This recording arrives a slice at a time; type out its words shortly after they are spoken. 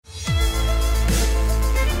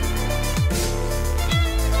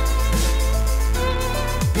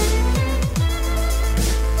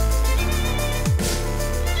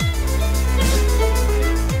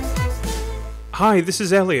Hi, this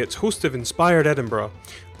is Elliot, host of Inspired Edinburgh.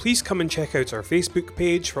 Please come and check out our Facebook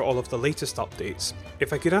page for all of the latest updates.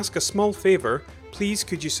 If I could ask a small favour, please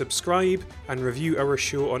could you subscribe and review our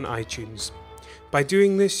show on iTunes. By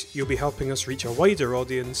doing this, you'll be helping us reach a wider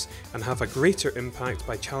audience and have a greater impact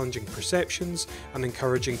by challenging perceptions and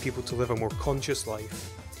encouraging people to live a more conscious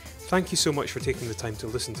life. Thank you so much for taking the time to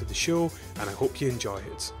listen to the show, and I hope you enjoy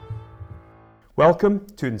it. Welcome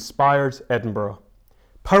to Inspired Edinburgh.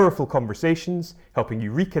 Powerful conversations helping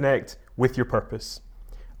you reconnect with your purpose.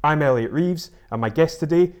 I'm Elliot Reeves, and my guest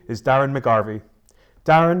today is Darren McGarvey.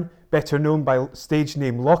 Darren, better known by stage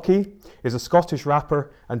name Lockie, is a Scottish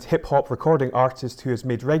rapper and hip-hop recording artist who has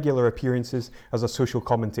made regular appearances as a social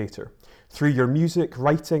commentator. Through your music,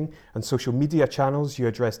 writing, and social media channels, you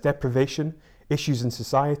address deprivation, issues in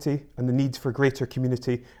society, and the need for greater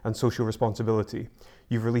community and social responsibility.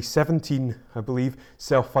 You've released 17, I believe,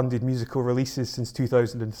 self-funded musical releases since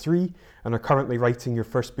 2003 and are currently writing your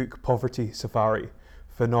first book, Poverty Safari.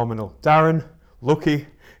 Phenomenal. Darren, Lockie,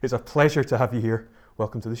 it's a pleasure to have you here.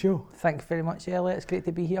 Welcome to the show. Thank you very much, Elliot. It's great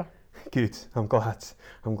to be here. Good. I'm glad.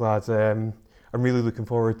 I'm really looking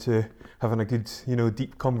forward to having a good,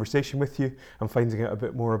 deep conversation with you and finding out a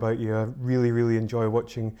bit more about you. I really enjoy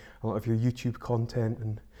watching a lot of your YouTube content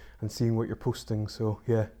and seeing what you're posting. So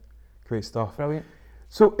yeah, great stuff. Brilliant.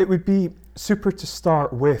 So it would be super to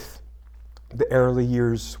start with the early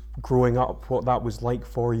years growing up, what that was like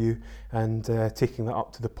for you, and taking that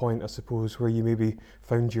up to the point, I suppose, where you maybe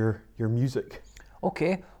found your music.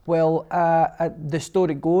 Okay, well, the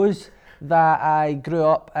story goes that I grew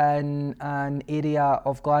up in an area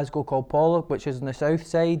of Glasgow called Pollok, which is on the south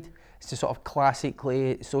side. It's a sort of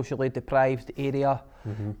classically socially deprived area.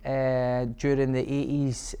 Mm-hmm. During the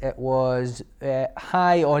 80s, it was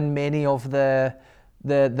high on many of the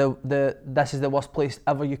this is the worst place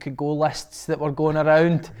ever you could go lists that were going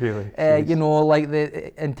around. Really?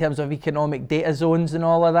 In terms of economic data zones and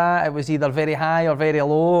all of that, it was either very high or very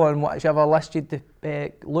low on whichever list you'd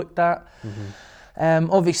looked at. Mm-hmm.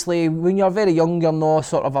 Obviously, when you're very young, you're not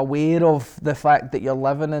sort of aware of the fact that you're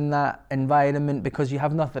living in that environment because you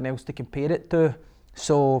have nothing else to compare it to.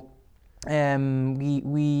 So,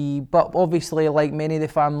 but obviously, like many of the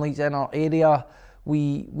families in our area,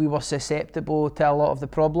 we were susceptible to a lot of the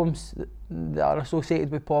problems that are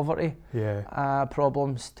associated with poverty. Yeah.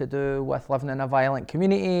 Problems to do with living in a violent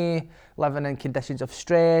community, living in conditions of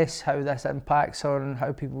stress, how this impacts on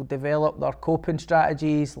how people develop their coping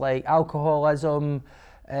strategies like alcoholism,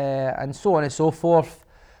 and so on and so forth.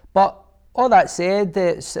 But all that said,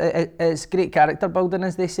 it's great character building,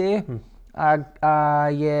 as they say.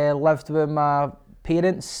 I lived with my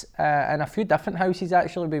parents in a few different houses.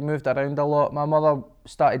 Actually, we moved around a lot. My mother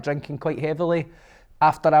started drinking quite heavily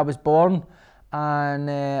after I was born,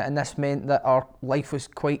 and this meant that our life was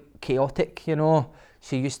quite chaotic.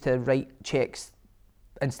 She used to write cheques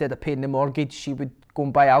instead of paying the mortgage. She would go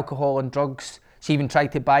and buy alcohol and drugs. She even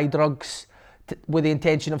tried to buy drugs with the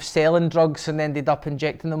intention of selling drugs, and ended up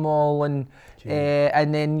injecting them all. And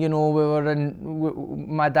then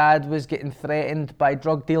my dad was getting threatened by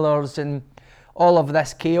drug dealers and all of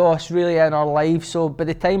this chaos really in our lives. So by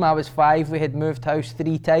the time I was 5, we had moved house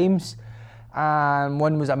 3 times, and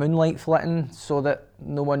one was a moonlight flitting so that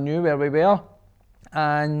no one knew where we were.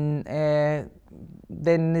 And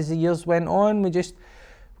then as the years went on, we just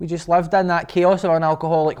lived in that chaos of an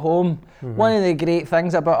alcoholic home. Mm-hmm. One of the great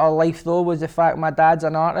things about our life though was the fact my dad's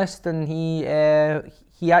an artist, and he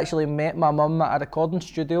actually met my mum at a recording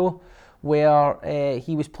studio where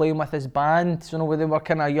he was playing with his band. So they were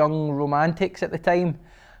kind of young romantics at the time,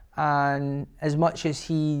 and as much as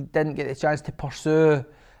he didn't get the chance to pursue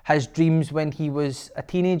his dreams when he was a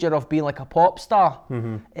teenager of being like a pop star,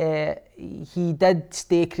 mm-hmm. He did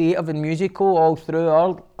stay creative and musical all through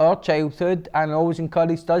our childhood, and always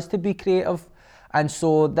encouraged us to be creative. And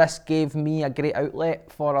so this gave me a great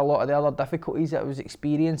outlet for a lot of the other difficulties that I was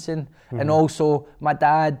experiencing. Mm-hmm. And also my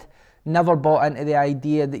dad never bought into the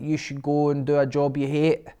idea that you should go and do a job you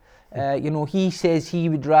hate. He says he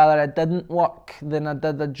would rather I didn't work than I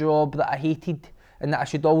did a job that I hated, and that I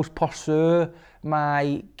should always pursue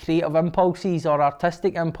my creative impulses or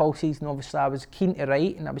artistic impulses. And obviously I was keen to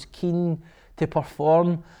write, and I was keen to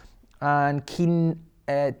perform, and keen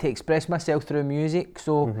to express myself through music.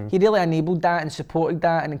 So mm-hmm. He really enabled that and supported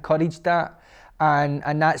that and encouraged that.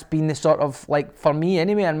 And that's been the sort of, like, for me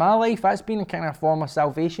anyway, in my life, that's been a kind of form of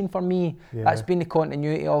salvation for me. Yeah. That's been the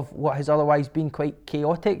continuity of what has otherwise been quite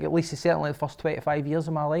chaotic, at least certainly the first 25 years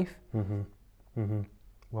of my life. Mm-hmm. Mm-hmm.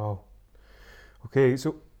 Wow. Okay,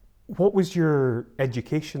 so what was your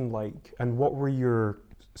education like, and what were your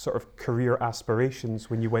sort of career aspirations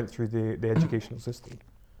when you went through the educational system?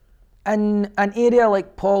 In an area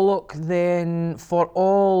like Pollok, then, for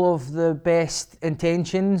all of the best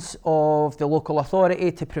intentions of the local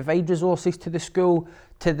authority to provide resources to the school,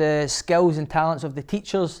 to the skills and talents of the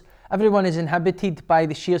teachers, everyone is inhibited by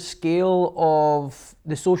the sheer scale of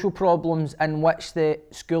the social problems in which the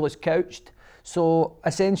school is couched. So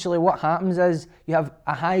essentially what happens is you have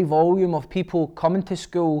a high volume of people coming to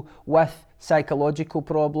school with psychological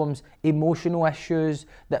problems, emotional issues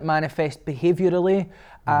that manifest behaviourally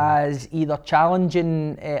as either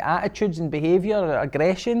challenging attitudes and behaviour or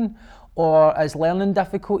aggression, or as learning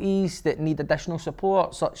difficulties that need additional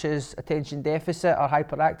support, such as attention deficit or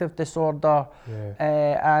hyperactive disorder.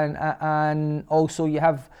 And also you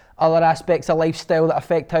have other aspects of lifestyle that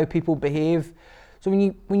affect how people behave. So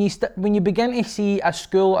when you begin to see a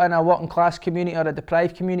school in a working class community or a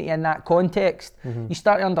deprived community in that context, you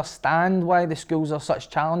start to understand why the schools are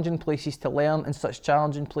such challenging places to learn and such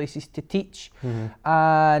challenging places to teach.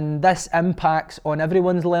 And this impacts on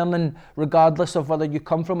everyone's learning, regardless of whether you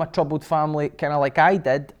come from a troubled family, kind of like I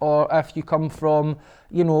did, or if you come from,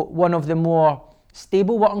 you know, one of the more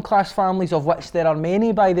stable working class families, of which there are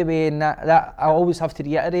many, by the way, and that I always have to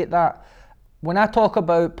reiterate that. When I talk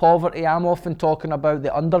about poverty, I'm often talking about the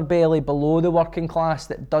underbelly below the working class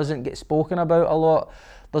that doesn't get spoken about a lot.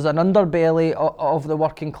 There's an underbelly of the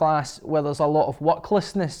working class where there's a lot of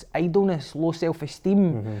worklessness, idleness, low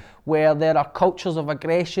self-esteem, where there are cultures of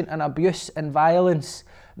aggression and abuse and violence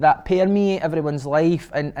that permeate everyone's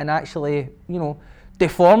life and actually, you know,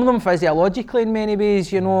 deform them physiologically in many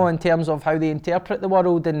ways, you know, in terms of how they interpret the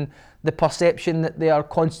world and the perception that they are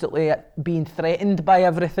constantly being threatened by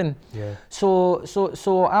everything. So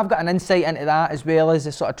I've got an insight into that, as well as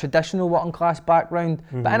a sort of traditional working class background.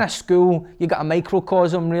 But in a school, you got a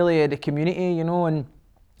microcosm really of the community, you know, and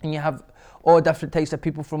you have all different types of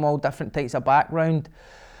people from all different types of background.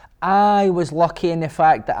 I was lucky in the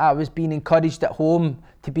fact that I was being encouraged at home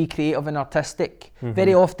to be creative and artistic.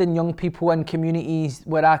 Very often young people in communities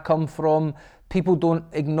where I come from, people don't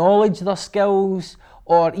acknowledge their skills,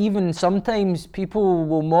 or even sometimes people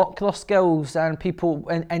will mock their skills, and people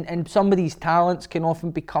and somebody's talents can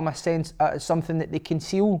often become a sense something that they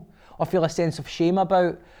conceal or feel a sense of shame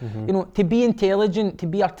about. You know, to be intelligent, to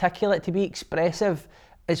be articulate, to be expressive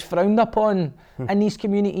is frowned upon in these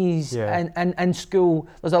communities. And in school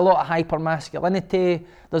there's a lot of hyper-masculinity,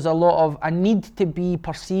 there's a lot of a need to be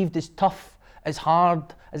perceived as tough, as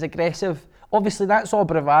hard, as aggressive. Obviously that's all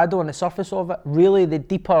bravado on the surface of it. Really the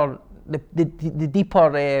deeper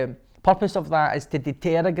purpose of that is to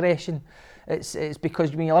deter aggression. It's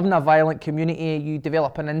because when you live in a violent community, you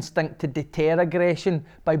develop an instinct to deter aggression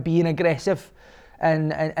by being aggressive.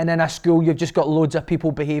 And in a school, you've just got loads of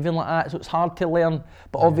people behaving like that, so it's hard to learn.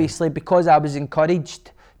 But obviously, because I was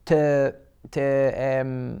encouraged to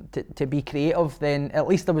be creative, then at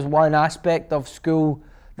least there was one aspect of school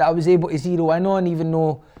that I was able to zero in on, even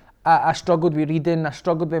though I struggled with reading, I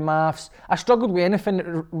struggled with maths, I struggled with anything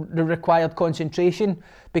that required concentration,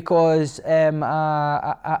 because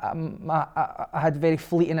I had very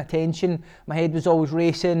fleeting attention. My head was always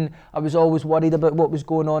racing, I was always worried about what was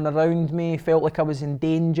going on around me, felt like I was in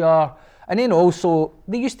danger. And then also,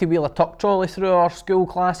 they used to wheel a tuck trolley through our school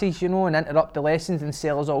classes, you know, and interrupt the lessons and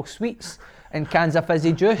sell us all sweets and cans of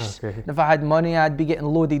fizzy juice. And if I had money, I'd be getting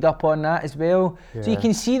loaded up on that as well. So you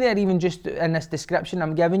can see there, even just in this description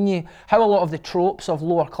I'm giving you, how a lot of the tropes of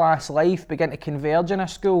lower class life begin to converge in a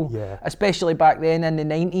school, especially back then in the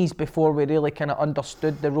 90s, before we really kind of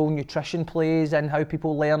understood the role nutrition plays and how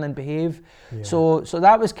people learn and behave. So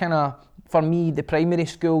that was kind of, for me, the primary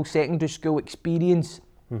school, secondary school experience.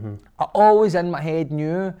 I always in my head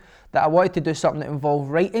knew that I wanted to do something that involved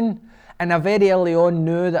writing. And I very early on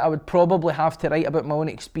knew that I would probably have to write about my own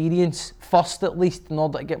experience first, at least, in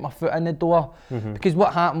order to get my foot in the door. Because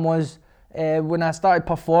what happened was, when I started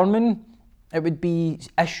performing, it would be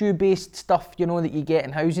issue-based stuff, you know, that you get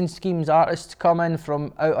in housing schemes. Artists come in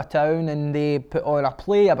from out of town and they put on a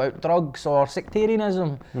play about drugs or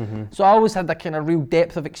sectarianism. So I always had a kind of real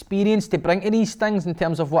depth of experience to bring to these things in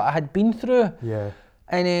terms of what I had been through.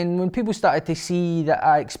 And then when people started to see that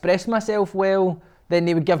I expressed myself well, then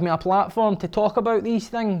they would give me a platform to talk about these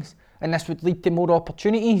things, and this would lead to more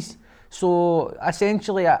opportunities. So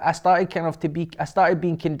essentially, I started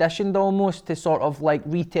being conditioned almost to sort of like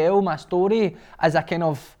retell my story as a kind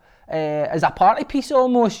of as a party piece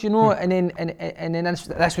almost, you know, and then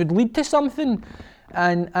this would lead to something.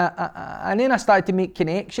 And then I started to make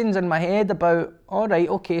connections in my head about, all right,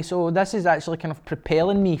 okay, so this is actually kind of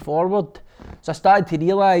propelling me forward. So I started to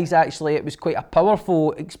realise actually it was quite a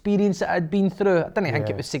powerful experience that I'd been through. I didn't think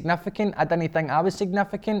it was significant. I didn't think I was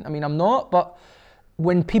significant. I mean, I'm not, but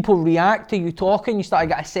when people react to you talking, you start to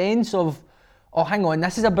get a sense of, oh, hang on,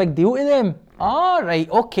 this is a big deal to them. Right,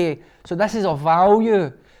 okay, so this is a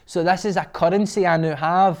value. So this is a currency I now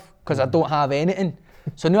have because I don't have anything.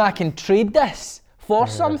 So now I can trade this for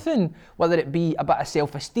something, whether it be a bit of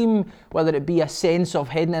self-esteem, whether it be a sense of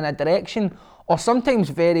heading in a direction, or sometimes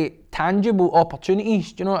very tangible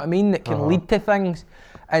opportunities, do you know what I mean, that can lead to things.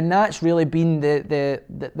 And that's really been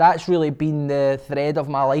that's really been the thread of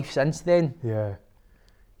my life since then. Yeah.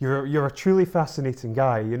 You're a truly fascinating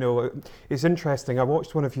guy. You know, it's interesting. I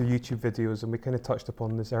watched one of your YouTube videos, and we kind of touched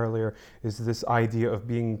upon this earlier. Is this idea of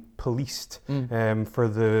being policed for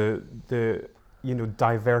the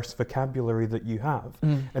diverse vocabulary that you have?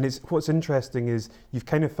 And what's interesting is you've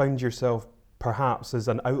kind of found yourself perhaps as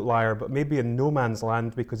an outlier, but maybe in no man's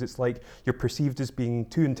land, because it's like you're perceived as being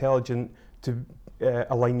too intelligent to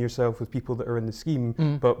align yourself with people that are in the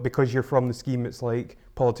scheme, but because you're from the scheme, it's like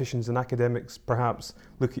politicians and academics perhaps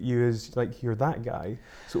look at you as like you're that guy.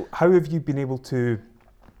 So how have you been able to,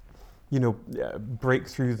 break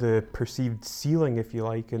through the perceived ceiling, if you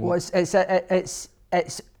like? And well,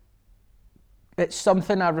 it's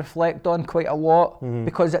something I reflect on quite a lot,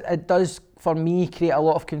 because it does for me create a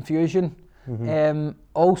lot of confusion.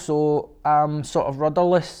 Also, I'm sort of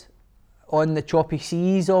rudderless on the choppy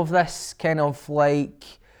seas of this kind of like,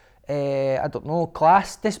 I don't know,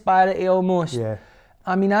 class disparity almost. Yeah.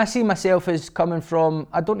 I mean, I see myself as coming from,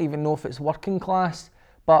 I don't even know if it's working class,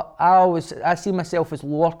 but I see myself as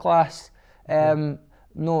lower class. No,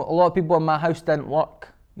 a lot of people in my house didn't work.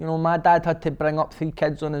 You know, my dad had to bring up 3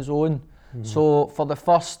 kids on his own. So for the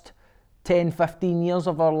first 10, 15 years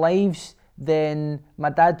of our lives, then my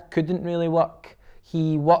dad couldn't really work.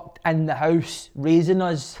 He worked in the house raising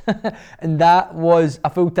us and that was a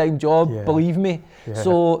full-time job, believe me.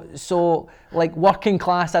 So like working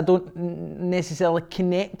class, I don't necessarily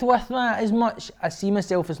connect with that as much. I see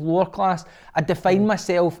myself as lower class. I define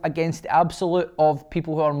myself against the absolute of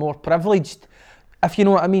people who are more privileged, if you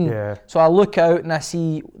know what I mean. So I look out and I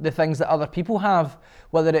see the things that other people have,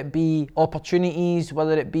 whether it be opportunities,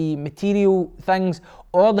 whether it be material things,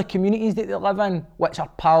 or the communities that they live in, which are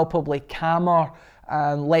palpably calmer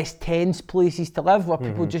and less tense places to live, where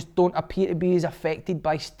people just don't appear to be as affected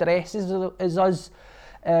by stress as us.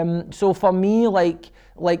 So for me, like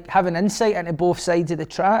having insight into both sides of the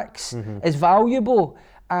tracks is valuable,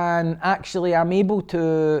 and actually I'm able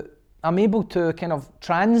to kind of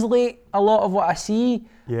translate a lot of what I see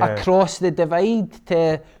across the divide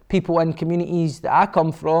to people in communities that I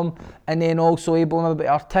come from, and then also able to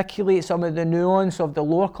articulate some of the nuance of the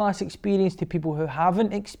lower class experience to people who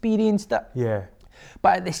haven't experienced it. Yeah.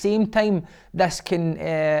 But at the same time, this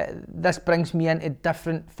brings me into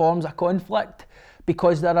different forms of conflict,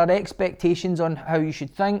 because there are expectations on how you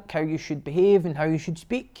should think, how you should behave, and how you should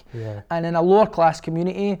speak. And in a lower class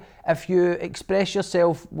community, if you express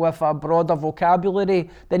yourself with a broader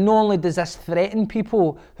vocabulary, then not only does this threaten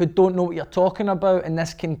people who don't know what you're talking about, and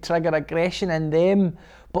this can trigger aggression in them,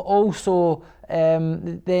 but also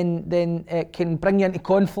then it can bring you into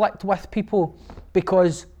conflict with people,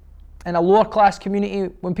 because in a lower class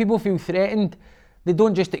community, when people feel threatened, they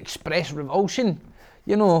don't just express revulsion.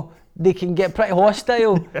 You know, they can get pretty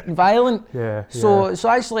hostile and violent. So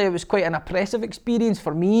actually it was quite an oppressive experience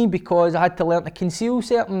for me, because I had to learn to conceal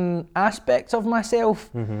certain aspects of myself.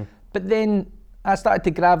 But then I started to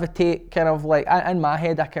gravitate kind of like, in my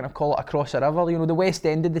head I kind of call it across the river. You know, the west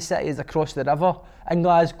end of the city is across the river in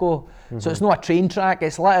Glasgow. So it's not a train track,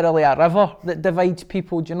 it's literally a river that divides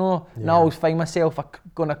people, do you know? And I always find myself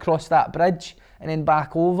going across that bridge and then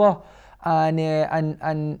back over. And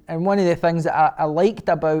one of the things that I liked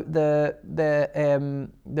about the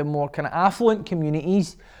more kind of affluent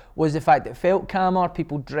communities was the fact that it felt calmer.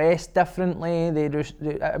 People dressed differently.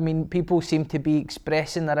 People seem to be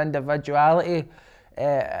expressing their individuality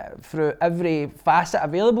through every facet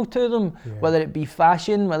available to them, whether it be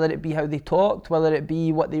fashion, whether it be how they talked, whether it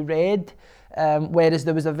be what they read. Whereas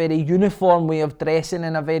there was a very uniform way of dressing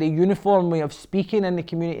and a very uniform way of speaking in the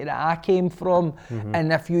community that I came from.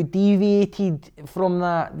 And if you deviated from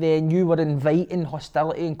that, then you were inviting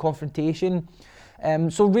hostility and confrontation.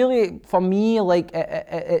 So really, for me, like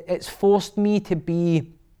it's forced me to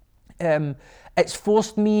be, it's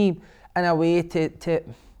forced me in a way to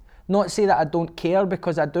not say that I don't care,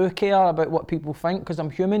 because I do care about what people think, because I'm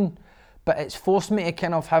human. But it's forced me to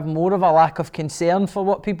kind of have more of a lack of concern for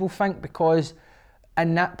what people think, because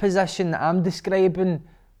in that position that I'm describing,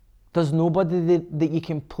 there's nobody that you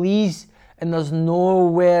can please, and there's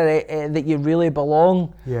nowhere that you really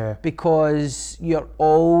belong, because you're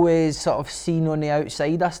always sort of seen on the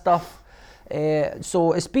outside of stuff.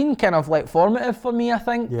 So it's been kind of like formative for me, I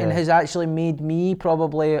think, and has actually made me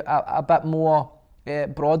probably a bit more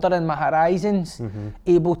broader in my horizons,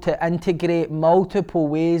 able to integrate multiple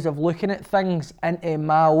ways of looking at things into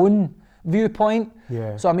my own viewpoint.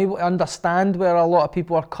 So I'm able to understand where a lot of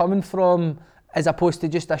people are coming from, as opposed to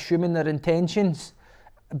just assuming their intentions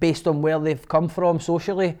based on where they've come from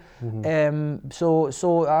socially.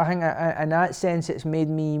 So I think in that sense it's made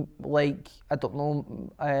me, like, I don't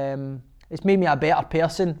know, it's made me a better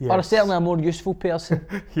person, or certainly a more useful person.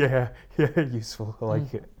 Useful, I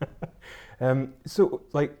like it. So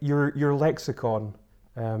like your lexicon,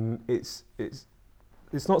 it's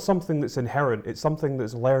not something that's inherent, it's something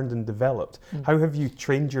that's learned and developed. How have you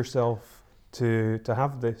trained yourself to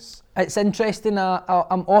have this? It's interesting,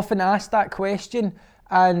 I'm often asked that question,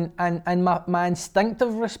 and my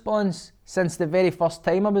instinctive response since the very first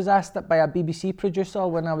time I was asked it by a BBC producer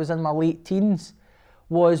when I was in my late teens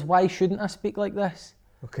was, why shouldn't I speak like this?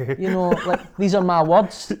 Okay. You know, like, these are my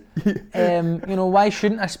words. You know, why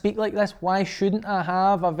shouldn't I speak like this? Why shouldn't I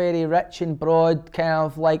have a very rich and broad kind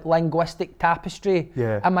of like linguistic tapestry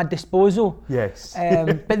at my disposal? Yes.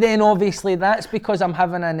 But then obviously that's because I'm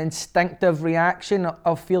having an instinctive reaction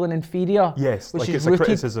of feeling inferior. Yes, which like is it's rooted. A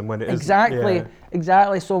criticism when it isn't.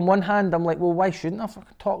 Exactly. So on one hand, I'm like, well, why shouldn't I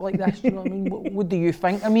talk like this? You know what I mean? What do you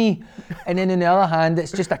think of me? And then on the other hand,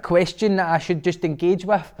 it's just a question that I should just engage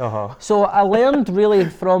with. So I learned really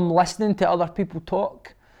from listening to other people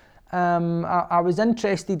talk. I was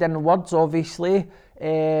interested in words, obviously.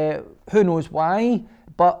 Who knows why?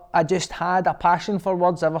 But I just had a passion for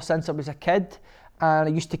words ever since I was a kid. And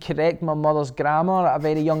I used to correct my mother's grammar at a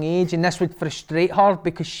very young age, and this would frustrate her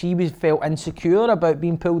because she felt insecure about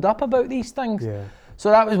being pulled up about these things.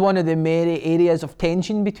 So that was one of the main areas of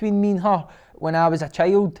tension between me and her when I was a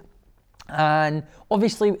child. And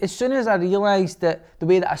obviously, as soon as I realised that the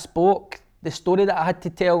way that I spoke, the story that I had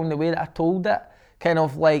to tell and the way that I told it kind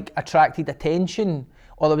of like attracted attention,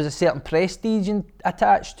 or there was a certain prestige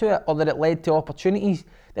attached to it, or that it led to opportunities,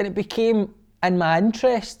 then it became in my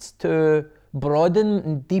interests to broaden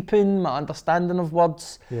and deepen my understanding of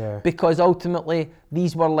words, because ultimately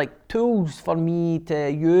these were like tools for me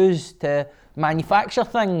to use to manufacture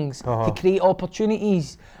things, to create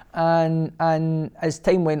opportunities. And as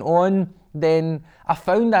time went on, then I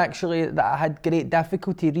found actually that I had great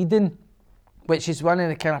difficulty reading, which is one of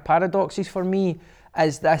the kind of paradoxes for me,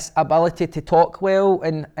 is this ability to talk well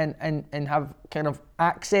and have kind of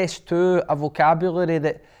access to a vocabulary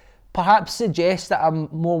that perhaps suggests that I'm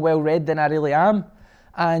more well-read than I really am.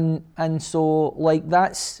 And so, like,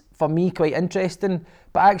 that's, for me, quite interesting.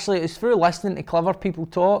 But actually, it's through listening to clever people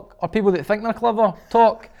talk, or people that think they're clever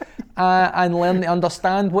talk, and learn to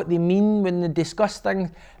understand what they mean when they discuss things,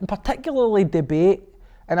 and particularly debate.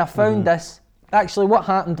 And I found this, actually, what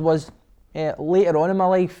happened was, later on in my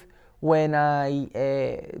life, when I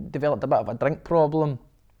developed a bit of a drink problem,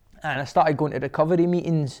 and I started going to recovery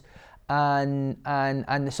meetings, and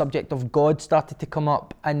the subject of God started to come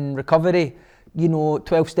up in recovery. You know,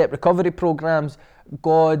 12-step recovery programs,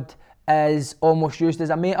 God is almost used as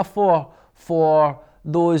a metaphor for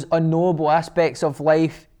those unknowable aspects of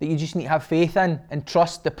life that you just need to have faith in and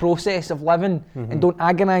trust the process of living, and don't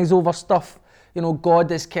agonise over stuff. You know,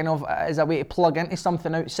 God is kind of as a way to plug into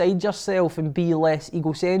something outside yourself and be less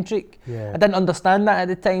egocentric. I didn't understand that at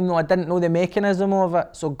the time, though. I didn't know the mechanism of it.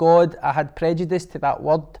 So God, I had prejudice to that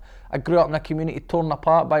word. I grew up in a community torn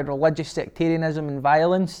apart by religious sectarianism and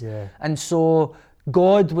violence. And so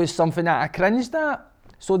God was something that I cringed at.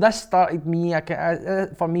 So this started me,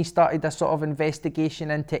 for me, started a sort of investigation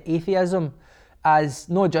into atheism as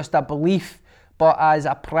not just a belief, but as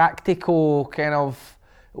a practical kind of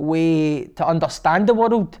way to understand the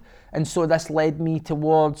world. And so this led me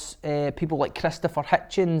towards people like Christopher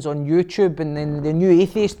Hitchens on YouTube, and then the new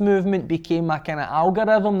atheist movement became a kind of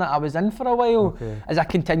algorithm that I was in for a while as I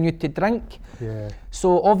continued to drink.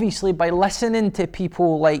 So obviously by listening to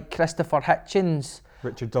people like Christopher Hitchens,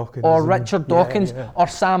 Richard Dawkins, or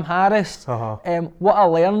Sam Harris, what I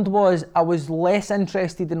learned was I was less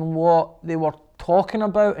interested in what they were talking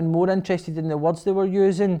about and more interested in the words they were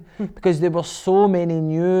using, because there were so many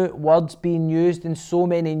new words being used in so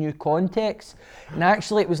many new contexts. And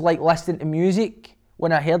actually it was like listening to music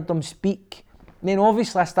when I heard them speak. And then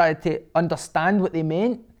obviously I started to understand what they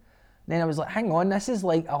meant. And then I was like, hang on, this is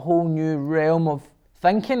like a whole new realm of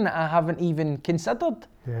thinking that I haven't even considered.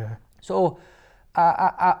 So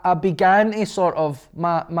I began to sort of,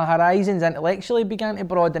 my horizons intellectually began to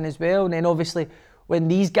broaden as well. And then obviously when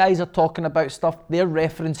these guys are talking about stuff, they're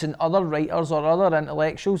referencing other writers or other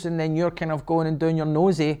intellectuals, and then you're kind of going and doing your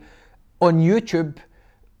nosy on YouTube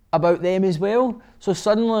about them as well. So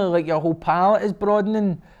suddenly, like, your whole palette is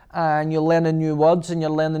broadening, and you're learning new words, and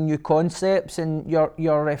you're learning new concepts, and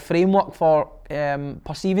your framework for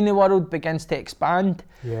perceiving the world begins to expand.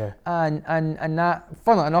 Yeah. And that,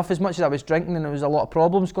 funnily enough, as much as I was drinking and there was a lot of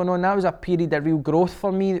problems going on, that was a period of real growth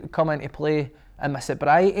for me that would come into play in my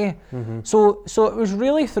sobriety. So it was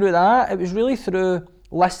really through that. It was really through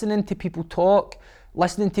listening to people talk,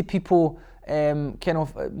 listening to people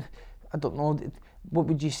I don't know, what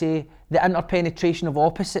would you say, the interpenetration of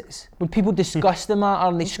opposites. When people discuss the matter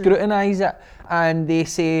and they scrutinise it and they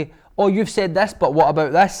say, oh, you've said this, but what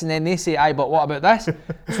about this? And then they say, aye, but what about this?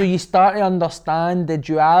 So you start to understand the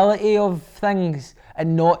duality of things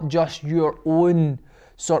and not just your own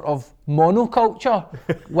sort of monoculture,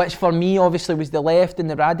 which for me obviously was the left and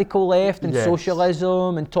the radical left and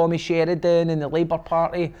socialism and Tommy Sheridan and the Labour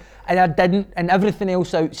Party. And everything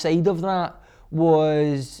else outside of that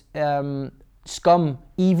was scum,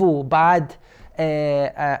 evil, bad,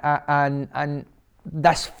 and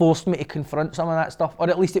this forced me to confront some of that stuff, or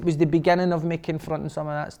at least it was the beginning of me confronting some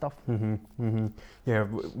of that stuff. Yeah,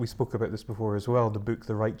 we spoke about this before as well, the book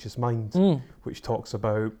The Righteous Mind, which talks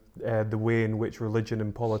about the way in which religion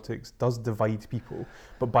and politics does divide people,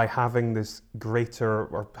 but by having this greater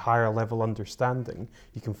or higher level understanding,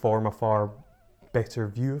 you can form a far better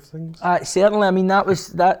view of things. Certainly, I mean,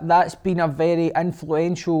 that's been a very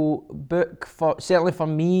influential book certainly for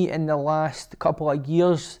me in the last couple of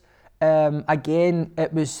years. Again,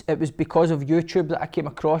 it was because of YouTube that I came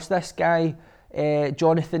across this guy,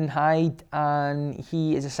 Jonathan Haidt, and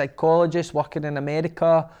he is a psychologist working in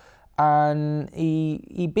America, and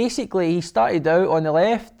he basically started out on the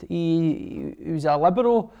left. He was a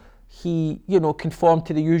liberal. He conformed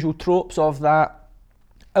to the usual tropes of that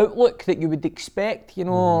outlook that you would expect,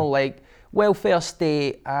 like welfare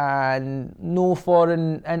state and no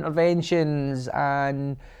foreign interventions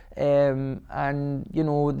and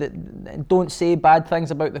don't say bad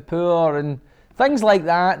things about the poor and things like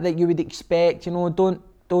that you would expect. Don't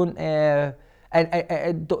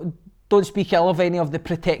speak ill of any of the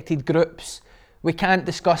protected groups. We can't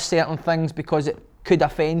discuss certain things because it could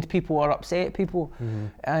offend people or upset people,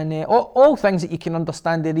 and all things that you can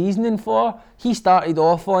understand the reasoning for. He started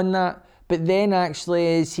off on that, but then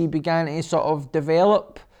actually as he began to sort of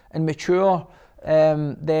develop and mature,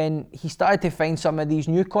 then he started to find some of these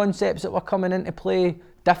new concepts that were coming into play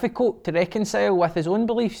difficult to reconcile with his own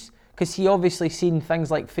beliefs, because he obviously seen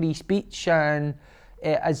things like free speech and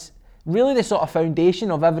as really the sort of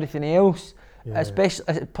foundation of everything else.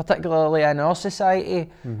 Especially, particularly in our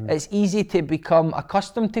society, it's easy to become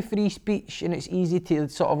accustomed to free speech, and it's easy to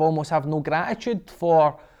sort of almost have no gratitude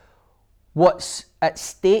for what's at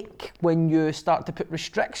stake when you start to put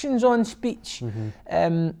restrictions on speech.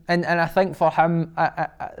 And I think for him,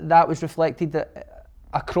 that was reflected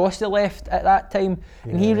across the left at that time.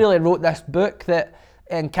 And he really wrote this book that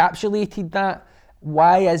encapsulated that.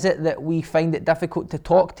 Why is it that we find it difficult to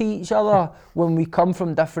talk to each other when we come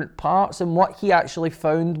from different parts? And what he actually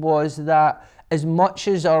found was that as much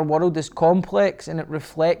as our world is complex and it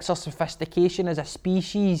reflects our sophistication as a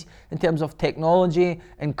species in terms of technology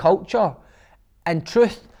and culture, in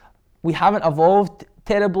truth, we haven't evolved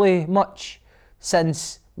terribly much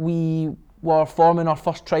since we were forming our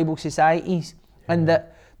first tribal societies. And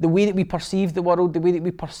that the way that we perceive the world, the way that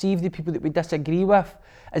we perceive the people that we disagree with,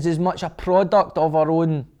 is as much a product of our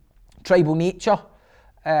own tribal nature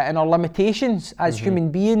and our limitations as human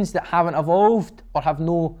beings that haven't evolved or have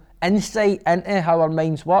no insight into how our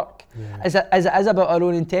minds work, as it is about our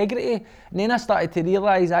own integrity. And then I started to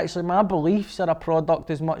realise actually my beliefs are a product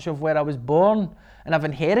as much of where I was born, and I've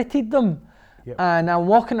inherited them. And I'm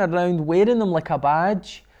walking around wearing them like a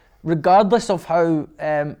badge, regardless of how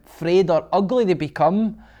frayed or ugly they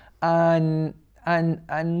become. And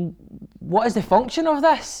what is the function of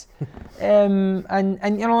this?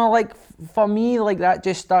 Like for me, like that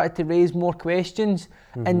just started to raise more questions,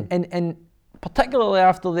 and particularly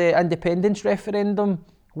after the independence referendum,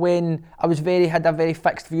 when I had a very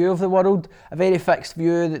fixed view of the world, a very fixed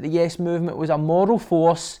view that the Yes Movement was a moral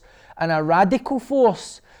force and a radical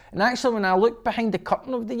force. And actually, when I looked behind the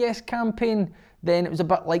curtain of the Yes campaign, then it was a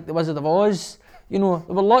bit like the Wizard of Oz. There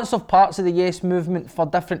were lots of parts of the Yes Movement for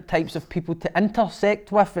different types of people to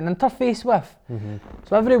intersect with and interface with.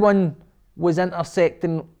 So everyone was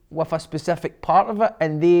intersecting with a specific part of it,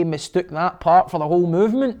 and they mistook that part for the whole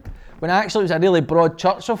movement, when actually it was a really broad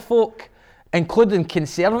church of folk, including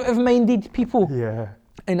conservative-minded people.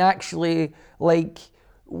 And actually, like,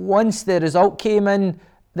 once the result came in,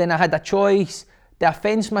 then I had a choice. Do I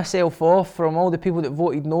fence myself off from all the people that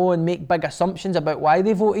voted no and make big assumptions about why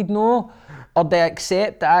they voted no? Or do I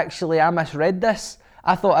accept that actually I misread this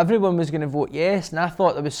I thought everyone was going to vote yes, and I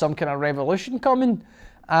thought there was some kind of revolution coming.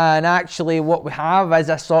 And actually what we have is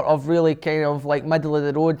a sort of really kind of like middle of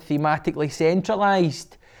the road, thematically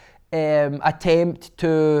centralised attempt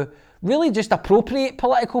to really just appropriate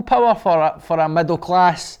political power for a middle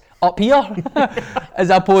class up here as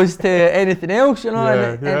opposed to anything else, you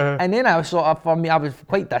know. And then I was sort of, for me, I was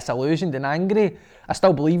quite disillusioned and angry. I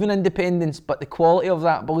still believe in independence, but the quality of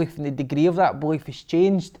that belief and the degree of that belief has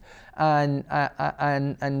changed. And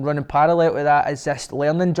running parallel to that is this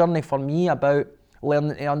learning journey for me about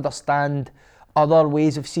learning to understand other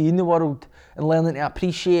ways of seeing the world and learning to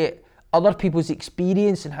appreciate other people's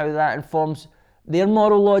experience and how that informs their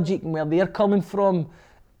moral logic and where they're coming from.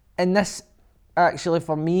 And this actually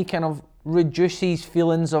for me kind of reduces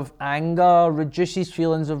feelings of anger, reduces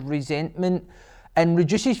feelings of resentment, and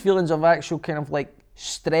reduces feelings of actual kind of like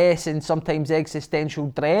stress and sometimes existential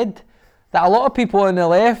dread that a lot of people on the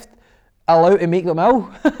left allow to make them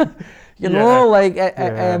ill. You know, like,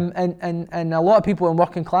 and a lot of people in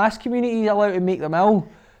working class communities are allowed to make them ill,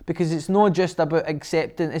 because it's not just about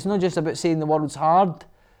accepting, it's not just about saying the world's hard,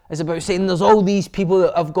 it's about saying there's all these people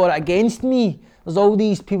that have got it against me, there's all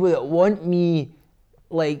these people that want me,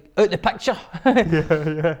 like, out the picture.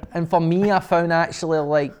 And for me, I found actually,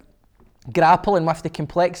 like, grappling with the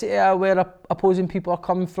complexity of where opposing people are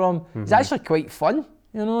coming from, it's actually quite fun,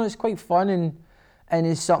 you know, it's quite fun, and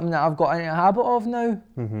it's something that I've got in a habit of now.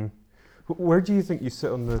 Where do you think you sit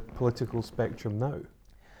on the political spectrum now?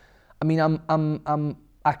 I mean,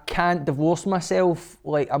 I can't divorce myself,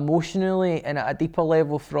 like, emotionally and at a deeper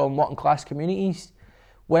level from working class communities.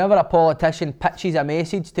 Whenever a politician pitches a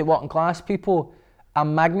message to working class people,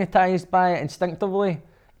 I'm magnetised by it instinctively,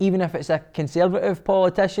 even if it's a conservative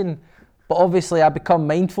politician. But obviously I become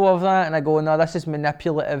mindful of that and I go, no, this is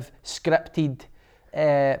manipulative, scripted,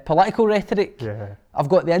 political rhetoric. I've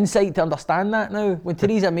got the insight to understand that now. When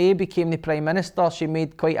Theresa May became the Prime Minister, she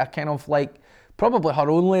made quite a kind of like, probably her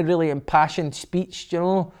only really impassioned speech, you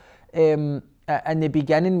know, in the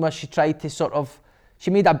beginning, where she tried to sort of, she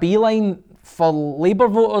made a beeline for Labour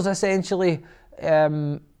voters essentially,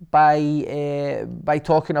 by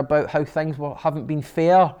talking about how things haven't been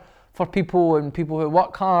fair for people and people who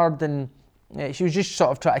work hard, and she was just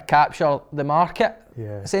sort of trying to capture the market,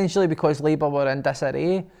 essentially, because Labour were in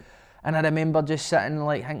disarray. And I remember just sitting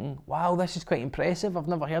like thinking, wow, this is quite impressive, I've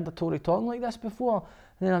never heard a Tory talking like this before.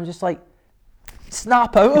 And then I'm just like,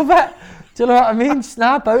 snap out of it. Do you know what I mean?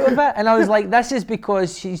 Snap out of it. And I was like, this is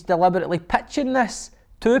because she's deliberately pitching this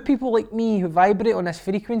to people like me who vibrate on this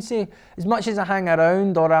frequency. As much as I hang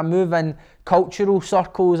around or I move in cultural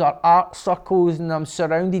circles or art circles, and I'm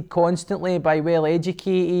surrounded constantly by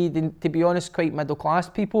well-educated and, to be honest, quite middle-class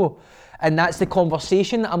people, and that's the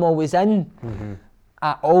conversation that I'm always in.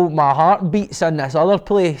 My heart beats in this other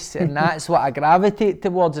place, and that's what I gravitate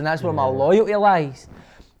towards, and that's where my loyalty lies.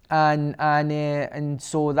 And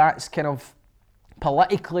so that's kind of,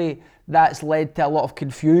 politically, that's led to a lot of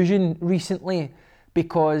confusion recently,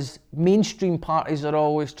 because mainstream parties are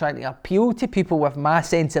always trying to appeal to people with mass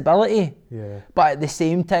sensibility, but at the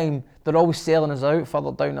same time they're always selling us out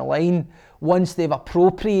further down the line. Once they've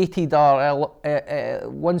appropriated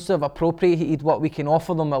what we can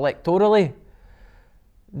offer them electorally,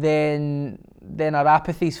 then our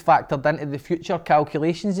apathy's factored into the future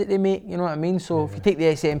calculations that they make, you know what I mean? So if you take the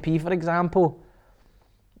SNP, for example,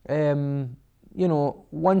 you know,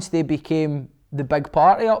 once they became the big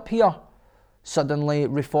party up here, suddenly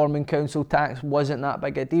reforming council tax wasn't that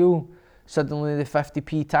big a deal. Suddenly the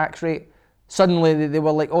 50p tax rate, suddenly they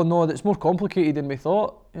were like, oh no, that's more complicated than we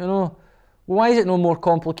thought, you know? Well, why is it no more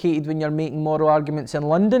complicated when you're making moral arguments in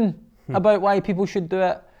London about why people should do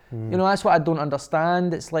it? You know, that's what I don't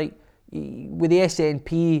understand. It's like, with the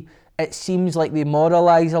SNP, it seems like they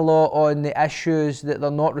moralise a lot on the issues that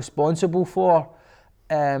they're not responsible for.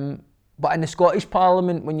 But in the Scottish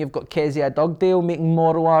Parliament, when you've got Kezia Dugdale making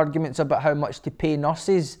moral arguments about how much to pay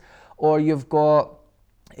nurses, or you've got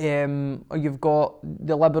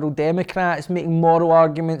the Liberal Democrats making moral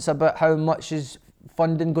arguments about how much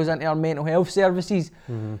funding goes into our mental health services,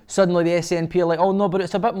 suddenly the SNP are like, oh no, but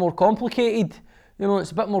it's a bit more complicated. You know,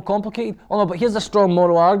 it's a bit more complicated. Oh no, but here's a strong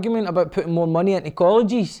moral argument about putting more money into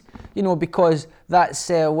colleges, you know, because that's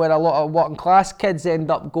where a lot of working class kids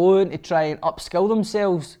end up going to try and upskill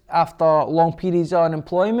themselves after long periods of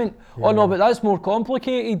unemployment. Oh no, but that's more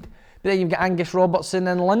complicated. But then you've got Angus Robertson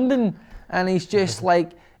in London, and he's just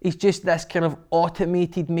like, he's just this kind of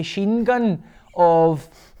automated machine gun of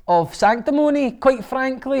sanctimony, quite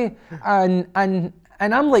frankly. And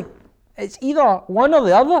I'm like, it's either one or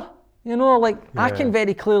the other. You know, like, I can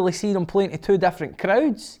very clearly see them playing to two different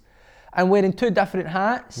crowds. and wearing two different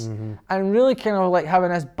hats, and really kind of like having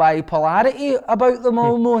this bipolarity about them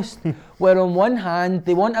almost, where on one hand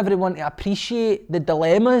they want everyone to appreciate the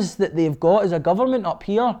dilemmas that they've got as a government up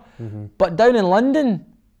here, but down in London,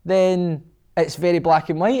 then it's very black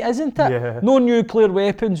and white, isn't it? Yeah. No nuclear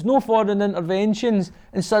weapons, no foreign interventions,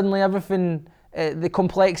 and suddenly everything, the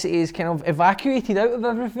complexity is kind of evacuated out of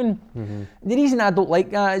everything. The reason I don't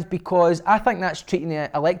like that is because I think that's treating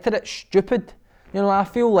the electorate stupid. You know, I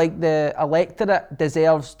feel like the electorate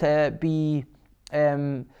deserves to be,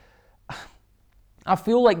 I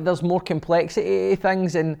feel like there's more complexity to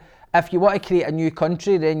things, and if you want to create a new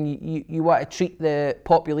country, then you want to treat the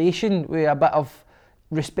population with a bit of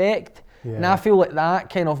respect. Yeah. And I feel like that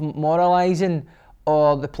kind of moralising,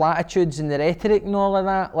 or the platitudes and the rhetoric and all of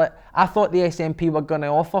that, like, I thought the SNP were going to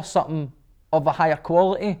offer something of a higher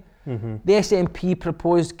quality. The SNP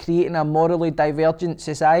proposed creating a morally divergent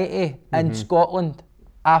society in Scotland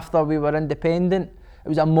after we were independent. It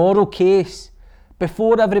was a moral case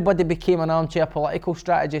before everybody became an armchair political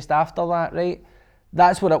strategist after that, right?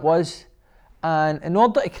 That's what it was. And in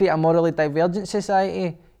order to create a morally divergent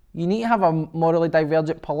society, you need to have a morally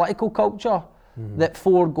divergent political culture that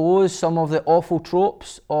foregoes some of the awful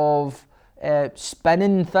tropes of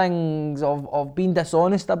spinning things, of being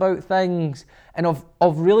dishonest about things, and of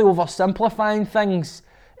really oversimplifying things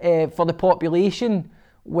for the population,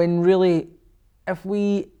 when really, if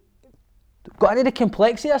we got into the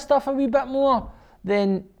complexity of stuff a wee bit more,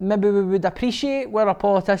 then maybe we would appreciate where our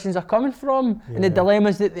politicians are coming from and the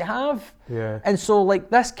dilemmas that they have. And so like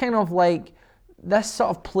this kind of like, this sort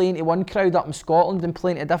of playing to one crowd up in Scotland and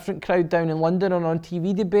playing to a different crowd down in London or on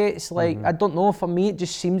TV debates, like, I don't know, for me it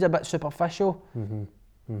just seems a bit superficial.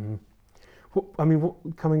 Well, I mean,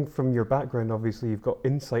 coming from your background, obviously you've got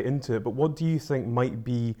insight into it, but what do you think might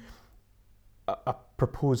be a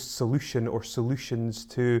proposed solution or solutions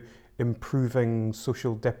to improving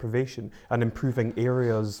social deprivation and improving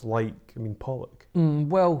areas like, I mean, Pollok?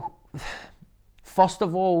 Well, first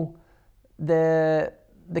of all,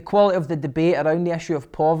 the quality of the debate around the issue of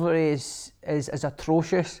poverty is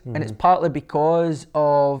atrocious, and it's partly because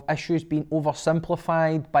of issues being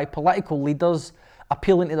oversimplified by political leaders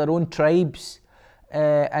appealing to their own tribes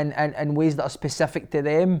in ways that are specific to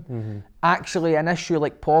them. Actually, an issue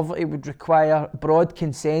like poverty would require broad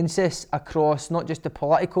consensus across not just the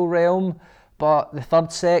political realm, but the third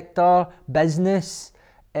sector, business,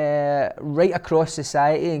 right across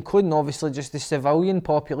society, including obviously just the civilian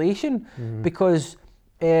population, because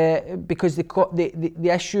the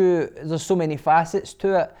issue, there's so many facets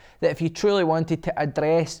to it, that if you truly wanted to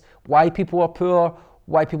address why people are poor,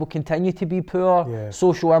 why people continue to be poor,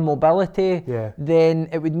 social immobility, then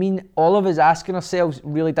it would mean all of us asking ourselves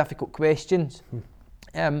really difficult questions.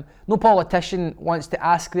 No politician wants to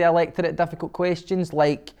ask the electorate difficult questions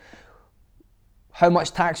like, how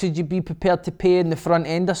much tax would you be prepared to pay in the front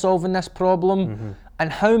end of solving this problem?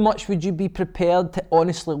 And how much would you be prepared to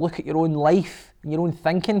honestly look at your own life and your own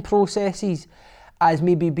thinking processes as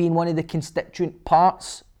maybe being one of the constituent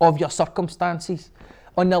parts of your circumstances?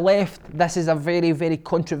 On the left, this is a very, very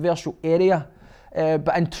controversial area,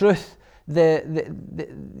 but in truth,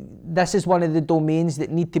 this is one of the domains that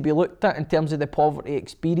need to be looked at in terms of the poverty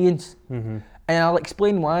experience. And I'll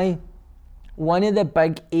explain why. One of the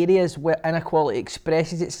big areas where inequality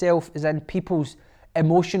expresses itself is in people's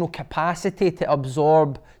emotional capacity to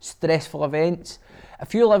absorb stressful events.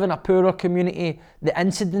 If you live in a poorer community, the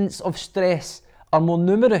incidents of stress are more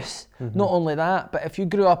numerous. Not only that, but if you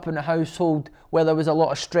grew up in a household where there was a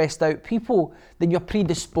lot of stressed out people, then you're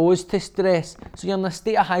predisposed to stress. So you're in a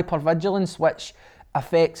state of hypervigilance, which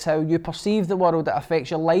affects how you perceive the world, it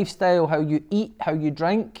affects your lifestyle, how you eat, how you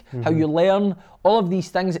drink, how you learn, all of these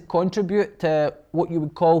things that contribute to what you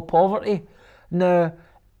would call poverty. Now,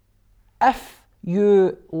 if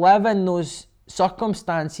you live in those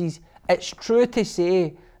circumstances, it's true to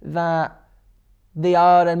say that they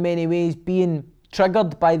are in many ways being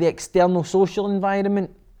triggered by the external social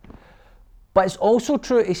environment. But it's also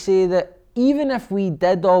true to say that even if we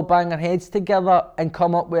did all bang our heads together and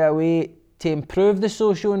come up with a way to improve the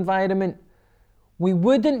social environment, we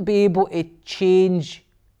wouldn't be able to change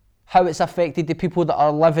how it's affected the people that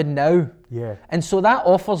are living now. And so that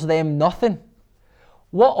offers them nothing.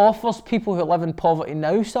 What offers people who live in poverty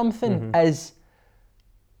now something is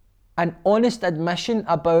an honest admission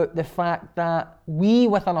about the fact that we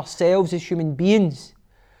within ourselves as human beings,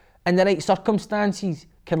 in the right circumstances,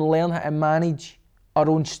 can learn how to manage our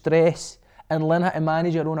own stress and learn how to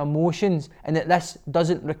manage our own emotions, and that this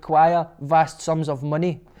doesn't require vast sums of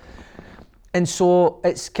money. And so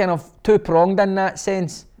it's kind of two-pronged in that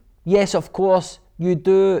sense. Yes, of course, you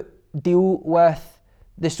do deal with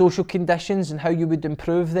the social conditions and how you would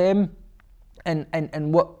improve them, and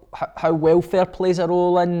how welfare plays a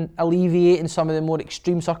role in alleviating some of the more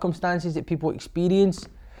extreme circumstances that people experience.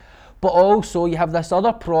 But also you have this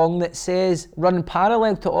other prong that says, running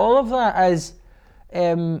parallel to all of that is,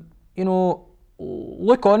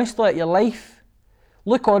 look honestly at your life.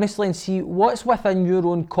 Look honestly and see what's within your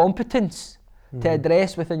own competence to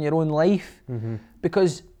address within your own life.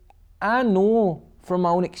 Because I know from my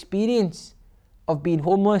own experience of being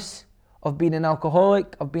homeless, of being an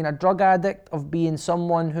alcoholic, of being a drug addict, of being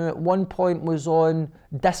someone who at one point was on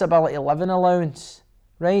disability living allowance,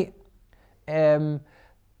 right?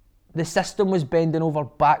 The system was bending over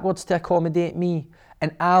backwards to accommodate me,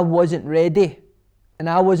 and I wasn't ready. And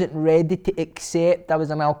I wasn't ready to accept I was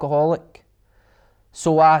an alcoholic.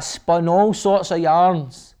 So I spun all sorts of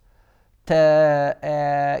yarns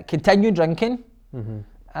to continue drinking.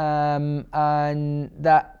 And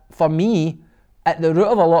that, for me, at the root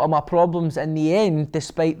of a lot of my problems in the end,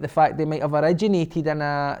 despite the fact they might have originated in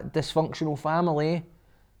a dysfunctional family,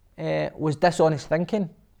 was dishonest thinking.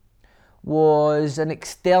 Was an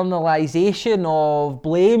externalization of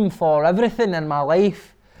blame for everything in my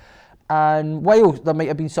life. And while there might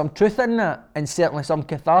have been some truth in that, and certainly some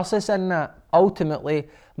catharsis in that, ultimately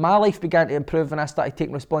my life began to improve when I started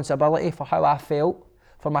taking responsibility for how I felt,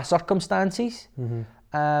 for my circumstances,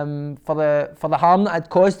 for the harm that I'd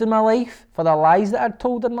caused in my life, for the lies that I'd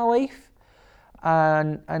told in my life.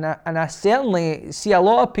 And I certainly see a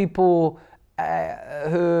lot of people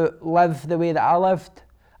who live the way that I lived,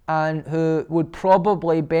 and who would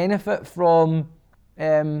probably benefit from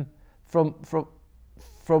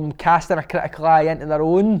casting a critical eye into their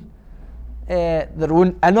own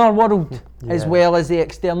inner world, as well as the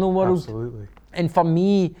external world. Absolutely. And for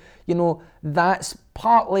me, that's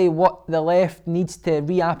partly what the left needs to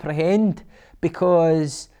reapprehend,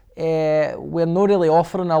 because we're not really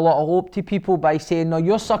offering a lot of hope to people by saying, no,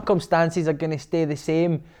 your circumstances are going to stay the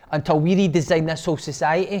same until we redesign this whole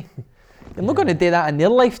society. They're not going to do that in their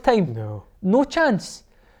lifetime. No chance.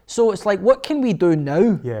 So it's like, what can we do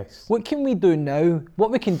now? Yes. What can we do now?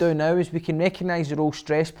 What we can do now is we can recognise the role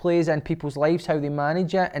stress plays in people's lives, how they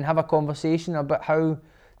manage it, and have a conversation about how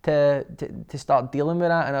to start dealing with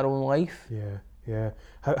that in our own life. Yeah.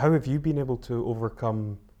 How have you been able to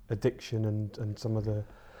overcome addiction and some of the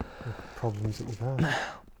problems that you've had?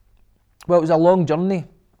 Well, it was a long journey.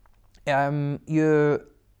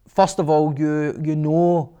 First of all, you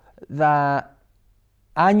know that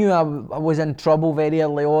I knew I was in trouble very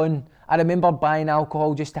early on. I remember buying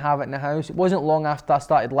alcohol just to have it in the house. It wasn't long after I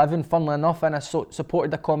started living, funnily enough, in a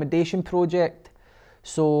supported accommodation project.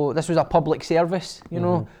 So this was a public service,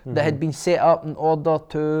 that had been set up in order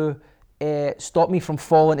to stop me from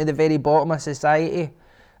falling to the very bottom of society.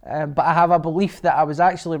 But I have a belief that I was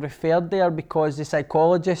actually referred there because the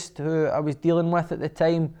psychologist who I was dealing with at the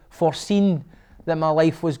time foreseen that my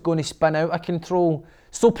life was going to spin out of control.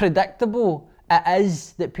 So predictable it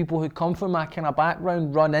is that people who come from my kind of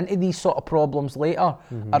background run into these sort of problems later,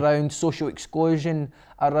 around social exclusion,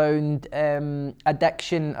 around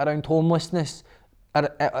addiction, around homelessness,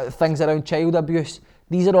 things around child abuse.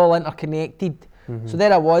 These are all interconnected. So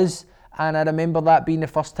there I was, and I remember that being the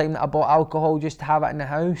first time that I bought alcohol just to have it in the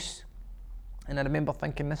house. And I remember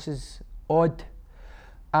thinking, this is odd.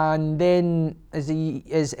 And then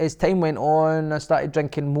as time went on, I started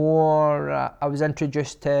drinking more. I was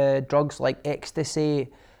introduced to drugs like ecstasy,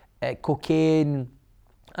 cocaine,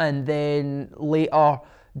 and then later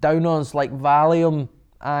downers like Valium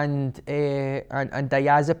and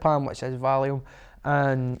diazepam, which is Valium,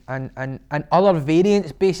 and other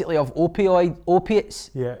variants basically of opiates.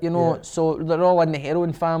 So they're all in the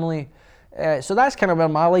heroin family. So that's kind of where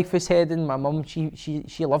my life was heading. My mum, she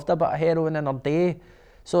loved a bit of heroin in her day.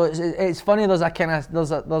 So it's funny. There's a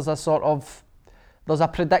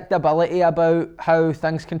predictability about how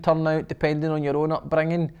things can turn out depending on your own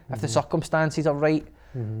upbringing, if the circumstances are right.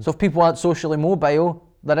 So if people aren't socially mobile,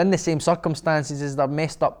 they're in the same circumstances as their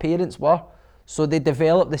messed up parents were. So they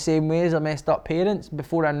develop the same way as their messed up parents.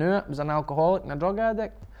 Before I knew it, I was an alcoholic and a drug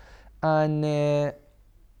addict. And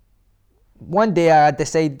one day I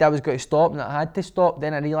decided I was going to stop, and I had to stop.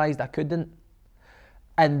 Then I realised I couldn't.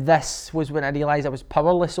 And this was when I realised I was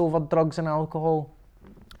powerless over drugs and alcohol.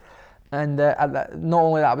 And not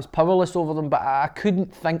only that, I was powerless over them, but I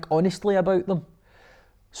couldn't think honestly about them.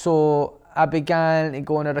 So I began to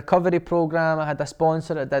go on a recovery program. I had a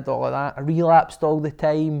sponsor that did all of that. I relapsed all the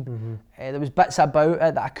time. There was bits about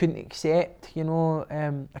it that I couldn't accept.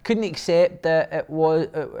 I couldn't accept that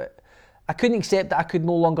I couldn't accept that I could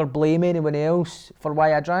no longer blame anyone else for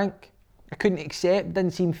why I drank. I couldn't accept,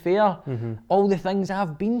 didn't seem fair. All the things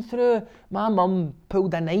I've been through. My mum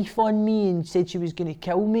pulled a knife on me and said she was going to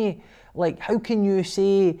kill me. Like, how can you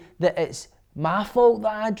say that it's my fault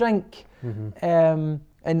that I drink? And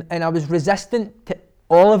I was resistant to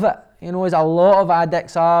all of it, you know, as a lot of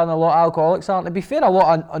addicts are and a lot of alcoholics are. To be fair, a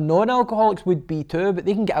lot of non-alcoholics would be too, but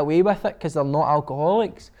they can get away with it because they're not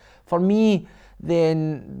alcoholics. For me,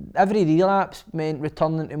 then every relapse meant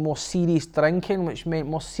returning to more serious drinking, which meant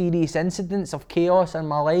more serious incidents of chaos in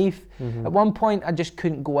my life. At one point, I just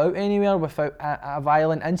couldn't go out anywhere without a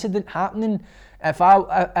violent incident happening. If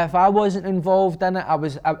I wasn't involved in it, I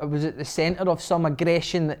was at the centre of some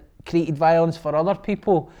aggression that created violence for other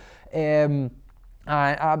people.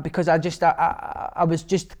 Because I was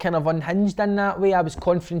just kind of unhinged in that way. I was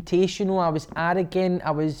confrontational, I was arrogant, I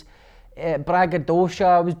was braggadocio.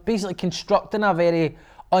 I was basically constructing a very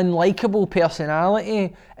unlikable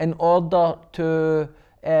personality in order to,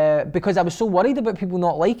 because I was so worried about people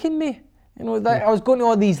not liking me. You know, I was going to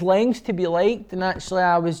all these lengths to be liked, and actually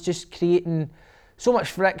I was just creating so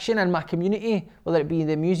much friction in my community, whether it be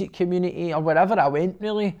the music community or wherever I went,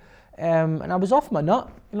 really. And I was off my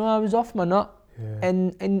nut, you know, I was off my nut. Yeah.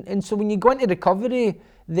 And so when you go into recovery,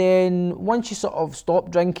 then once you sort of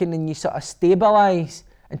stop drinking and you sort of stabilise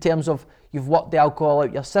in terms of you've worked the alcohol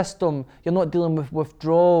out your system, you're not dealing with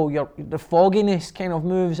withdrawal, the fogginess kind of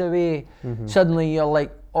moves away. Suddenly you're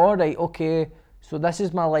like, all right, okay, so this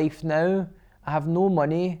is my life now. I have no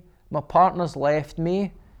money, my partner's left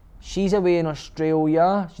me, she's away in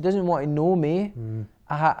Australia, she doesn't want to know me,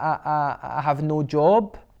 I have no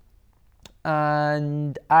job.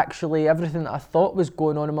 And actually everything that I thought was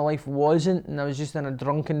going on in my life wasn't, and I was just in a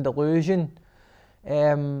drunken delusion.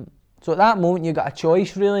 So at that moment you got a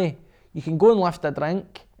choice, really. You can go and lift a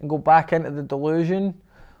drink and go back into the delusion,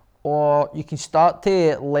 or you can start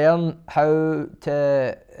to learn how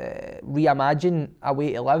to reimagine a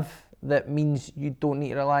way to live that means you don't need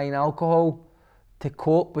to rely on alcohol to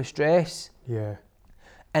cope with stress. Yeah.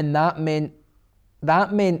 And that meant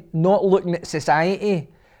not looking at society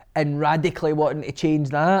and radically wanting to change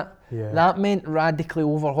that. Yeah. That meant radically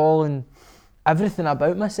overhauling everything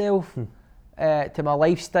about myself, to my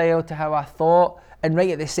lifestyle, to how I thought, and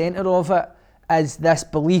right at the centre of it is this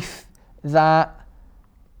belief that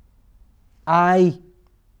I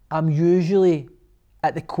am usually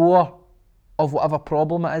at the core of whatever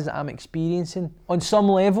problem it is that I'm experiencing. On some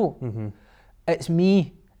level, it's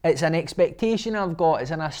me. It's an expectation I've got.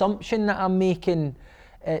 It's an assumption that I'm making.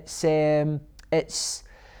 It's a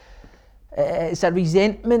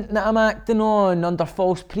resentment that I'm acting on under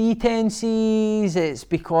false pretenses. It's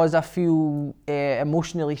because I feel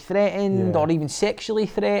emotionally threatened or even sexually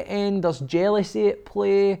threatened. There's jealousy at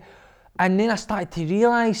play. And then I started to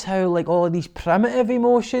realise how like all of these primitive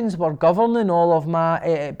emotions were governing all of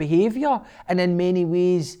my behaviour, and in many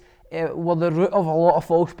ways were the root of a lot of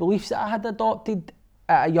false beliefs that I had adopted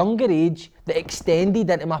at a younger age that extended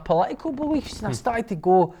into my political beliefs. And I started to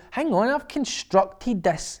go, hang on, I've constructed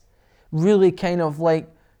this really kind of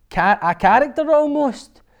like a character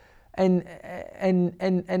almost, and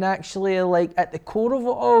actually like at the core of it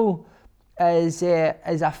all is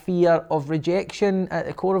a fear of rejection. At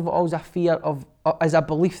the core of it all is a fear of is a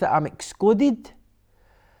belief that I'm excluded,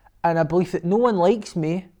 and a belief that no one likes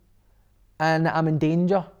me, and that I'm in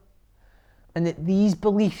danger, and that these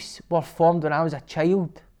beliefs were formed when I was a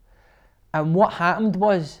child. And what happened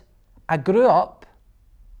was, I grew up,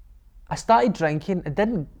 I started drinking, I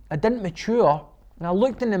didn't mature, and I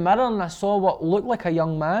looked in the mirror and I saw what looked like a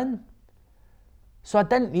young man. So I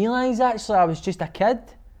didn't realise actually I was just a kid,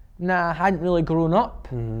 and I hadn't really grown up.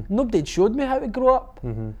 Nobody had showed me how to grow up.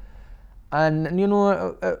 And you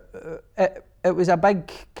know, it was a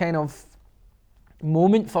big kind of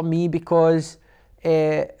moment for me, because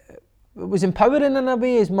it was empowering in a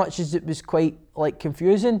way as much as it was quite like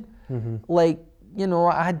confusing. Like, you know,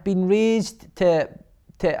 I had been raised to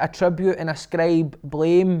attribute and ascribe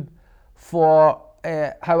blame for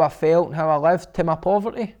how I felt and how I lived to my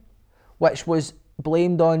poverty, which was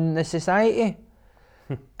blamed on the society.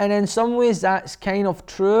 And in some ways that's kind of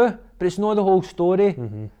true, but it's not the whole story.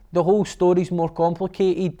 The whole story's more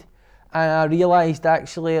complicated, and I realised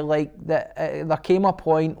actually like that there came a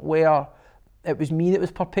point where it was me that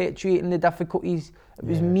was perpetuating the difficulties. It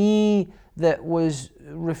was me that was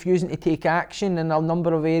refusing to take action in a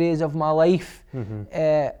number of areas of my life.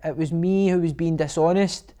 It was me who was being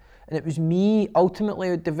dishonest, and it was me ultimately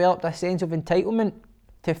who developed a sense of entitlement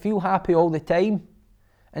to feel happy all the time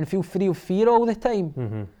and feel free of fear all the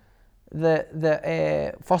time.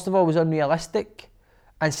 That first of all was unrealistic,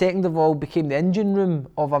 and second of all became the engine room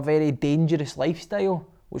of a very dangerous lifestyle,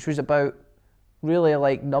 which was about really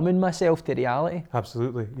like numbing myself to reality.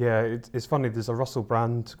 Absolutely, yeah. It's funny, there's a Russell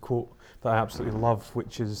Brand quote that I absolutely love,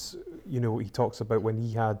 which is, you know, he talks about when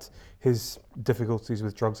he had his difficulties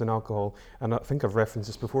with drugs and alcohol, and I think I've referenced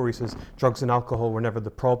this before. He says drugs and alcohol were never the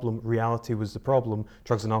problem, reality was the problem,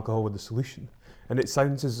 drugs and alcohol were the solution. And it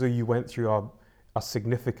sounds as though you went through a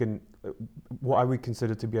significant, what I would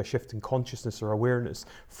consider to be a shift in consciousness or awareness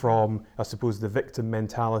from, I suppose, the victim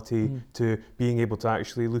mentality to being able to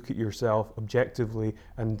actually look at yourself objectively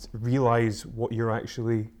and realize what you're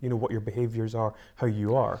actually, you know, what your behaviors are, how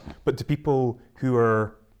you are. But to people who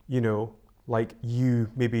are, you know, like you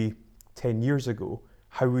maybe 10 years ago,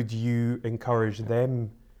 how would you encourage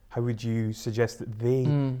them? How would you suggest that they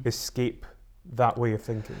escape that way of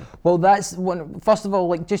thinking? Well, that's one. First of all,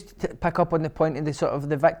 like, just to pick up on the point of the sort of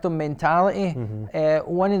the victim mentality.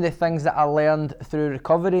 One of the things that I learned through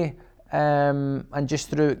recovery and just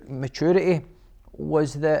through maturity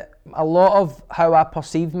was that a lot of how I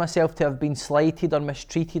perceived myself to have been slighted or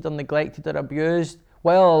mistreated or neglected or abused,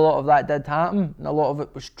 well, a lot of that did happen and a lot of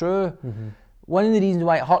it was true. One of the reasons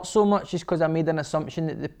why it hurt so much is because I made an assumption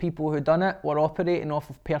that the people who done it were operating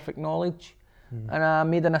off of perfect knowledge. And I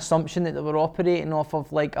made an assumption that they were operating off of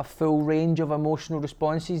like a full range of emotional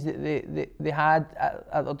responses that they had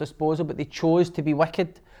at their disposal, but they chose to be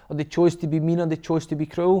wicked, or they chose to be mean, or they chose to be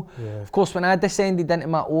cruel. Of course, when I descended into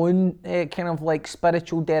my own kind of like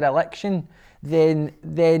spiritual dereliction,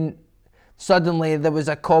 then suddenly there was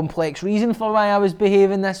a complex reason for why I was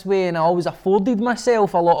behaving this way, and I always afforded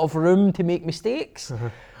myself a lot of room to make mistakes.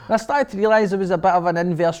 And I started to realise there was a bit of an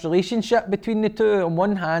inverse relationship between the two. On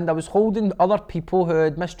one hand, I was holding other people who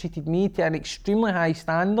had mistreated me to an extremely high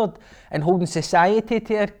standard and holding society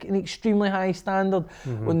to an extremely high standard.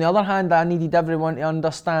 On the other hand, I needed everyone to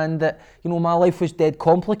understand that, you know, my life was dead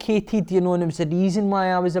complicated, you know, and there was a reason why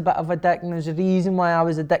I was a bit of a dick, and there was a reason why I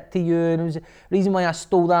was a dick to you, and there was a reason why I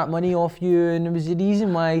stole that money off you, and there was a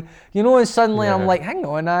reason why, you know, and suddenly I'm like, hang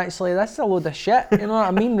on, actually, this is a load of shit, you know what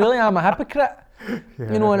I mean? Really, I'm a hypocrite.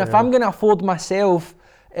 You know, and if I'm going to afford myself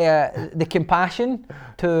the compassion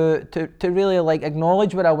to really like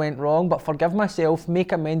acknowledge where I went wrong, but forgive myself,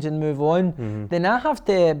 make amends and move on, then I have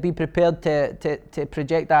to be prepared to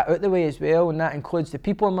project that out the way as well, and that includes the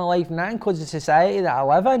people in my life, and that includes the society that I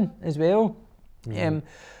live in as well.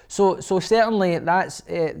 So certainly that's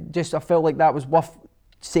just, I felt like that was worth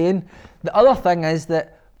saying. The other thing is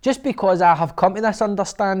that just because I have come to this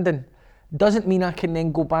understanding doesn't mean I can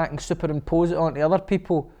then go back and superimpose it onto other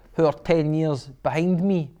people who are 10 years behind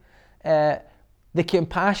me. The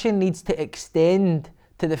compassion needs to extend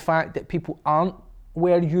to the fact that people aren't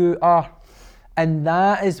where you are. And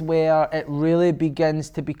that is where it really begins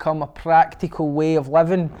to become a practical way of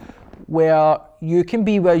living, where you can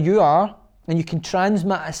be where you are and you can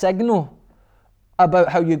transmit a signal about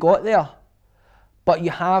how you got there. But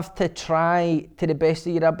you have to try to the best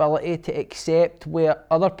of your ability to accept where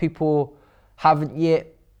other people haven't yet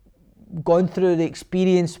gone through the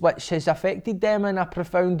experience which has affected them in a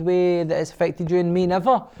profound way that has affected you, and may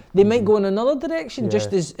never. They might go in another direction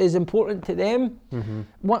just as important to them.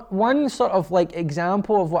 One sort of like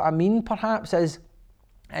example of what I mean perhaps is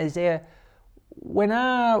when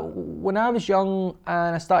I was young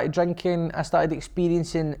and I started drinking, I started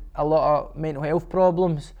experiencing a lot of mental health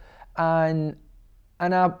problems, and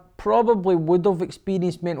I probably would have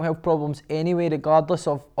experienced mental health problems anyway regardless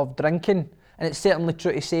of drinking. And it's certainly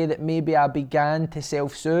true to say that maybe I began to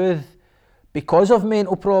self-soothe because of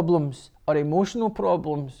mental problems or emotional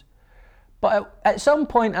problems. But at some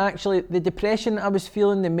point, actually, the depression I was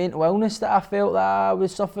feeling, the mental illness that I felt that I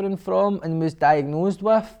was suffering from and was diagnosed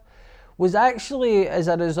with, was actually as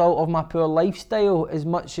a result of my poor lifestyle as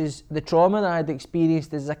much as the trauma that I had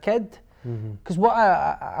experienced as a kid. Because what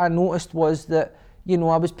I noticed was that, you know,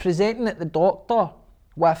 I was presenting at the doctor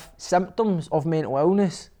with symptoms of mental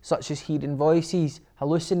illness, such as hearing voices,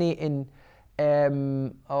 hallucinating,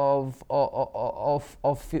 of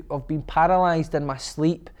being paralysed in my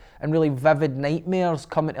sleep, and really vivid nightmares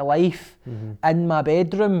coming to life in my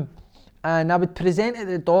bedroom. And I would present at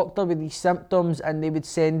the doctor with these symptoms, and they would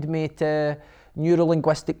send me to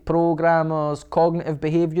neuro-linguistic programmers, cognitive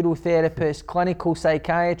behavioural therapists, clinical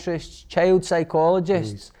psychiatrists, child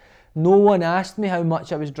psychologists. No one asked me how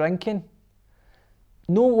much I was drinking.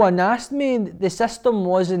 No one asked me. The system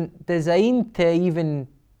wasn't designed to even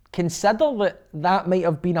consider that that might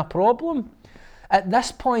have been a problem. At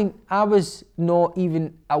this point, I was not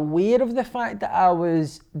even aware of the fact that I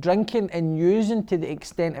was drinking and using to the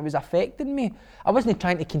extent it was affecting me. I wasn't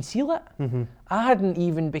trying to conceal it. I hadn't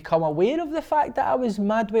even become aware of the fact that I was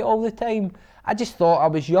mad with all the time. I just thought I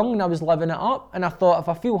was young and I was living it up, and I thought if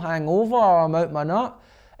I feel hangover or I'm out my nut,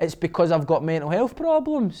 it's because I've got mental health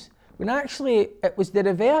problems. When actually it was the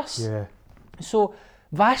reverse. Yeah. So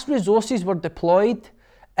vast resources were deployed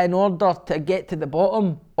in order to get to the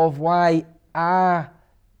bottom of why I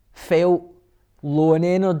felt low in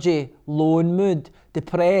energy, low in mood,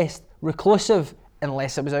 depressed, reclusive,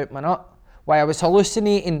 unless I was out my nut, why I was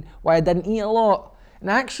hallucinating, why I didn't eat a lot. And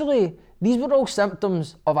actually, these were all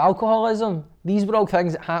symptoms of alcoholism. These were all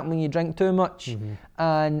things that happen when you drink too much.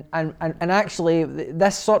 And actually,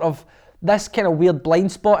 this kind of weird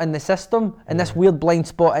blind spot in the system, and this weird blind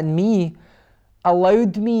spot in me,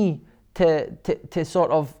 allowed me to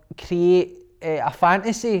sort of create a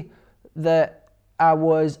fantasy that I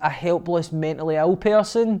was a helpless mentally ill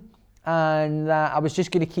person, and that I was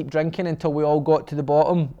just going to keep drinking until we all got to the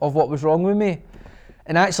bottom of what was wrong with me.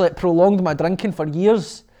 And actually it prolonged my drinking for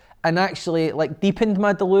years, and actually like deepened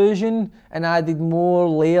my delusion and added more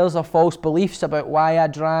layers of false beliefs about why I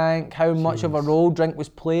drank, how much of a role drink was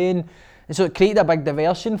playing. And so it created a big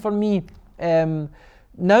diversion for me.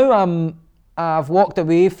 Now I've walked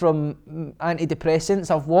away from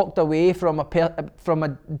antidepressants. I've walked away from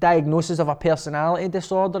a diagnosis of a personality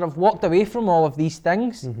disorder. I've walked away from all of these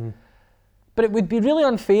things. But it would be really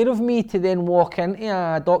unfair of me to then walk into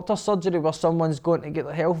a doctor's surgery where someone's going to get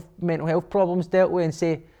their mental health problems dealt with and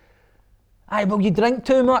say, aye, well, you drink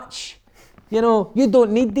too much. You know, you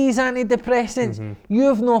don't need these antidepressants.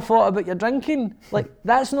 You've no thought about your drinking. Like,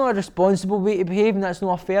 that's not a responsible way to behave, and that's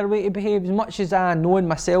not a fair way to behave. As much as I know in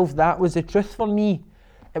myself that was the truth for me,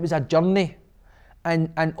 it was a journey.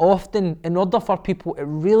 And often, in order for people to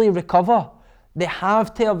really recover, they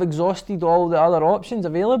have to have exhausted all the other options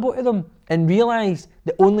available to them and realise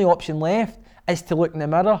the only option left is to look in the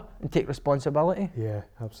mirror and take responsibility. Yeah,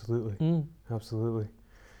 absolutely. Absolutely.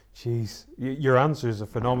 Jeez, your answers are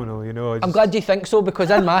phenomenal, you know. I'm glad you think so, because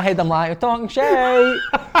in my head I'm like, you're talking shit.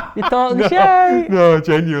 You're talking shit. No,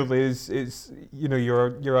 genuinely, it's you know,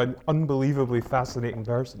 you're an unbelievably fascinating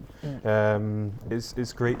person.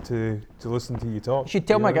 It's great to listen to you talk. You should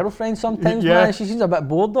tell my girlfriend sometimes, Yeah. man. She seems a bit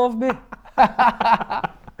bored of me.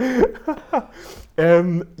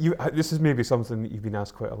 This is maybe something that you've been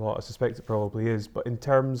asked quite a lot. I suspect it probably is, but in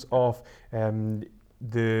terms of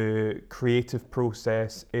the creative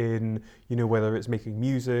process in, you know, whether it's making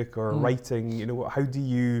music or writing, you know, how do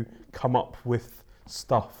you come up with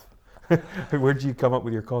stuff? Where do you come up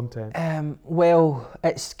with your content? Well,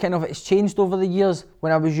 it's changed over the years.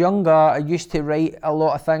 When I was younger, I used to write a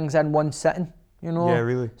lot of things in one sitting, you know. Yeah,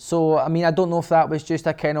 really. So, I mean, I don't know if that was just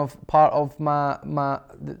a kind of part of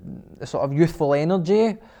the sort of youthful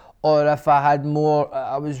energy, or if I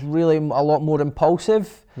was really a lot more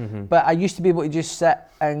impulsive. But I used to be able to just sit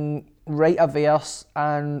and write a verse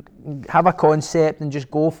and have a concept and just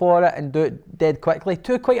go for it and do it dead quickly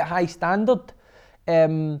to quite a high standard.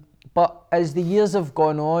 But as the years have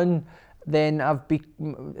gone on, then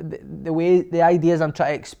the ideas I'm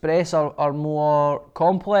trying to express are more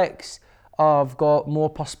complex. I've got more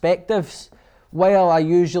perspectives. While I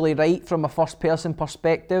usually write from a first person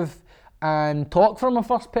perspective and talk from a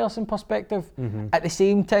first person perspective, at the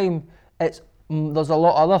same time there's a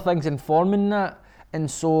lot of other things informing that, and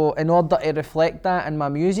so in order to reflect that in my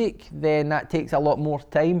music, then that takes a lot more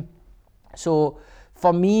time. So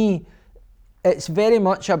for me, it's very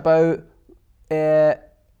much about being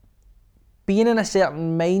in a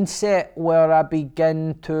certain mindset where I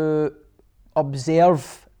begin to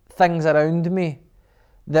observe things around me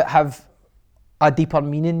that have a deeper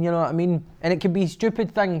meaning, you know what I mean? And it could be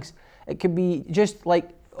stupid things. It could be just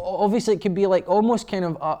like, obviously it could be like almost kind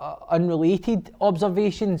of unrelated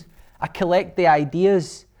observations. I collect the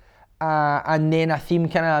ideas and then a theme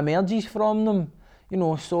kind of emerges from them, you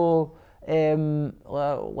know. So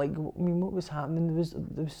what was happening?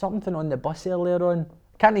 There was something on the bus earlier on.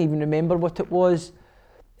 Can't even remember what it was.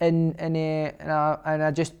 And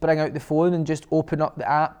I just bring out the phone and just open up the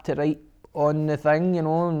app to write on the thing, you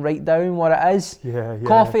know, and write down what it is. Yeah.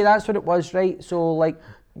 Coffee, that's what it was, right? So like,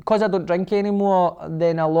 because I don't drink anymore,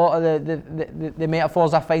 then a lot of the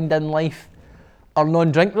metaphors I find in life are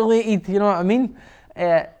non-drink related, you know what I mean?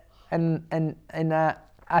 And I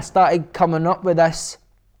started coming up with this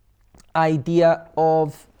idea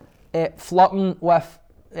of flirting with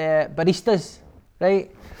baristas, right?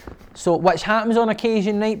 So, which happens on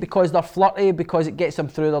occasion, right? Because they're flirty, because it gets them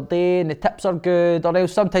through their day and the tips are good, or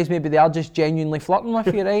else sometimes maybe they are just genuinely flirting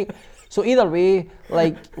with you, right? So either way,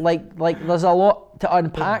 like there's a lot to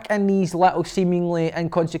unpack in these little seemingly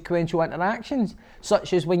inconsequential interactions,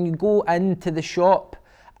 such as when you go into the shop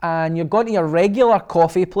and you're going to your regular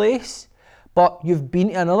coffee place, but you've been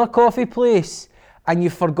to another coffee place and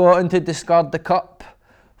you've forgotten to discard the cup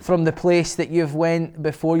from the place that you've went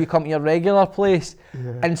before you come to your regular place.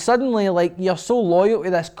 And suddenly, like, you're so loyal to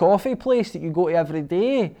this coffee place that you go to every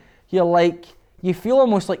day, you're like, you feel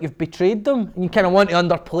almost like you've betrayed them, and you kind of want to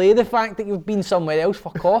underplay the fact that you've been somewhere else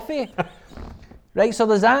for coffee. Right, so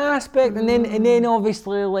there's that aspect, and then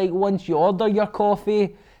obviously, like, once you order your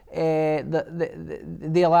coffee,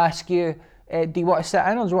 they'll ask you, do you want to sit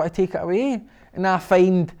in or do you want to take it away? And I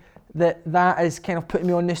find that is kind of putting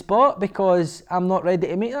me on the spot because I'm not ready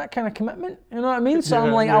to make that kind of commitment, you know what I mean? So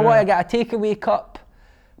I'm like, I want to get a takeaway cup,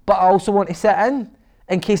 but I also want to sit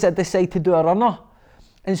in case I decide to do a runner.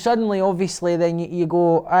 And suddenly, obviously, then you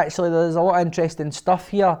go, actually, there's a lot of interesting stuff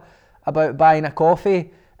here about buying a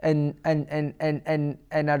coffee and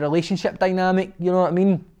a relationship dynamic, you know what I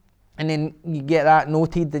mean? And then you get that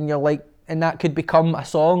noted and you're like, and that could become a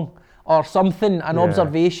song or something, an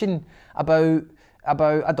observation about, I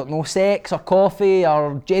don't know, sex or coffee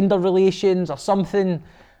or gender relations or something.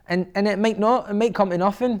 And it might not, it might come to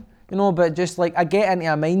nothing, you know, but just like I get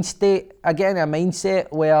into a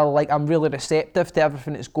mindset where like I'm really receptive to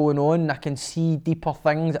everything that's going on and I can see deeper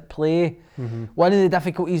things at play. One of the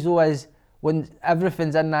difficulties though is when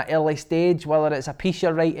everything's in that early stage, whether it's a piece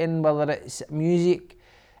you're writing, whether it's music,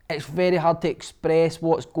 it's very hard to express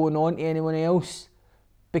what's going on to anyone else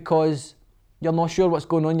because you're not sure what's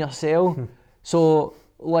going on yourself. So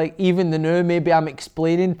like even now maybe I'm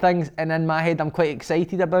explaining things and in my head I'm quite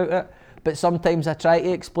excited about it, but sometimes I try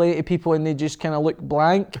to explain it to people and they just kind of look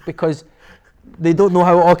blank because they don't know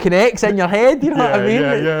how it all connects in your head, you know what I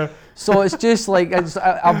mean? So it's just like,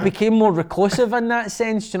 I became more reclusive in that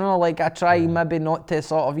sense, you know, like I try maybe not to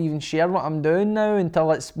sort of even share what I'm doing now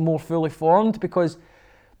until it's more fully formed because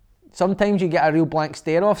sometimes you get a real blank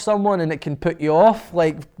stare off someone and it can put you off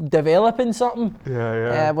like developing something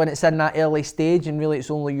when it's in that early stage and really it's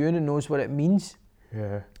only you that knows what it means.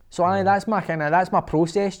 So that's my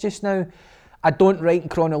process just now. I don't write in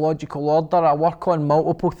chronological order. I work on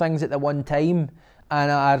multiple things at the one time and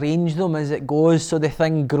I arrange them as it goes so the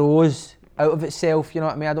thing grows out of itself, you know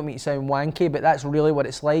what I mean? I don't mean to sound wanky, but that's really what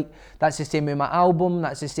it's like. That's the same with my album,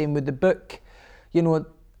 that's the same with the book. You know,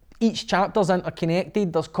 each chapter's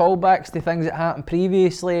interconnected, there's callbacks to things that happened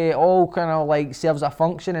previously, it all kind of like serves a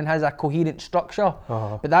function and has a coherent structure,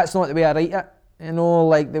 but that's not the way I write it. You know,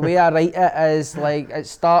 like the way I write it is like it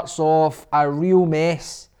starts off a real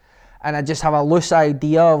mess and I just have a loose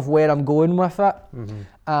idea of where I'm going with it,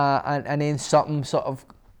 and then something sort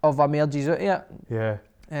of emerges out of it.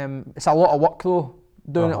 It's a lot of work though,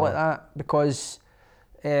 doing it like that, because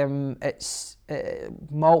it's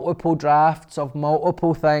multiple drafts of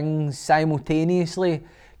multiple things simultaneously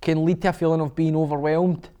can lead to a feeling of being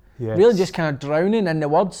overwhelmed. Really just kind of drowning in the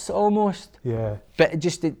words almost. But it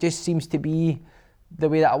just seems to be the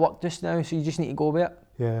way that I work just now, so you just need to go with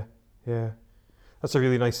it. That's a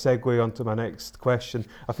really nice segue onto my next question.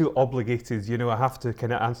 I feel obligated, you know, I have to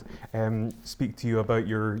kind of speak to you about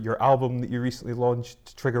your album that you recently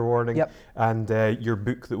launched, Trigger Warning, and your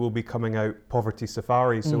book that will be coming out, Poverty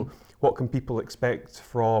Safari. So what can people expect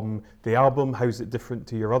from the album? How's it different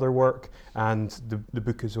to your other work? And the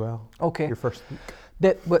book as well. Okay. Your first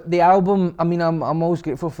book. The album, I mean, I'm always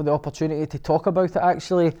grateful for the opportunity to talk about it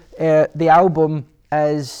actually. The album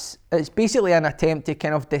it's basically an attempt to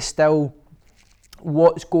kind of distill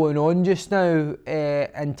what's going on just now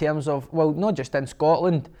in terms of, well, not just in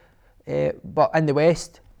Scotland, but in the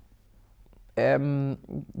West. You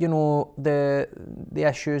know, the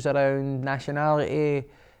issues around nationality,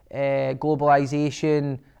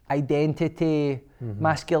 globalisation, identity,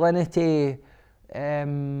 masculinity,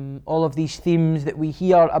 all of these themes that we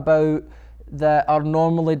hear about that are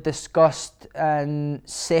normally discussed in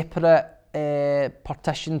separate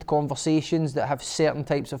partitioned conversations that have certain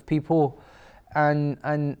types of people. And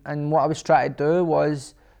what I was trying to do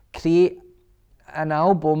was create an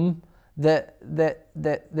album that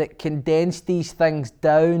condensed these things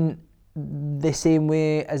down the same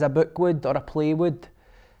way as a book would or a play would.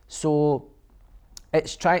 So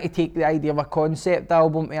it's trying to take the idea of a concept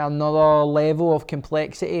album to another level of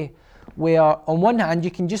complexity, where on one hand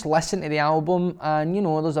you can just listen to the album and, you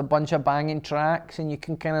know, there's a bunch of banging tracks and you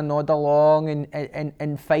can kind of nod along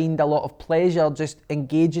and find a lot of pleasure just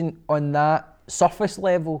engaging on that surface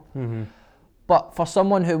level. But for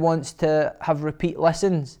someone who wants to have repeat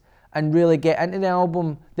listens and really get into the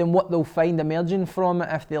album, then what they'll find emerging from it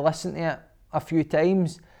if they listen to it a few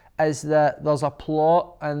times is that there's a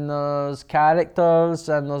plot and there's characters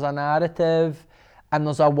and there's a narrative and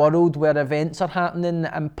there's a world where events are happening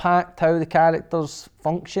that impact how the characters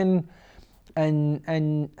function,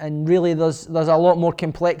 and really there's a lot more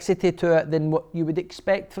complexity to it than what you would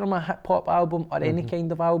expect from a hip hop album or any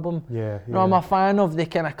kind of album. Yeah. You know, I'm a fan of the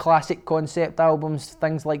kind of classic concept albums,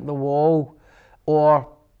 things like The Wall, or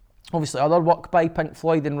obviously other work by Pink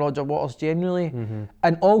Floyd and Roger Waters generally,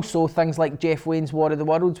 and also things like Jeff Wayne's War of the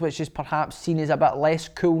Worlds, which is perhaps seen as a bit less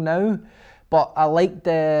cool now. But I liked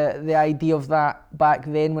the idea of that back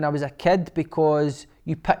then when I was a kid, because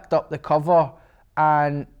you picked up the cover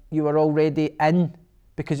and you were already in,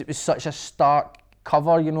 because it was such a stark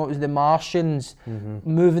cover. You know, it was the Martians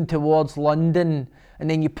moving towards London, and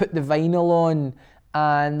then you put the vinyl on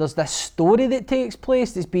and there's this story that takes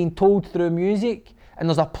place that's being told through music, and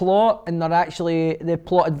there's a plot, and the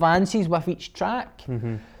plot advances with each track.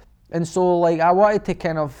 And so like I wanted to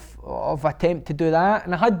kind of attempt to do that,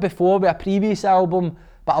 and I had before with a previous album,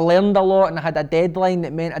 but I learned a lot and I had a deadline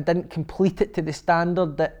that meant I didn't complete it to the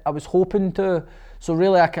standard that I was hoping to. So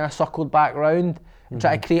really I kind of circled back round and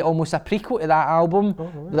tried to create almost a prequel to that album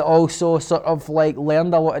that also sort of like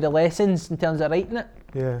learned a lot of the lessons in terms of writing it.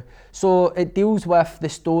 Yeah. So it deals with the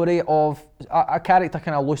story of a character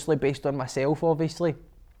kind of loosely based on myself, obviously,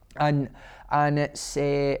 and it's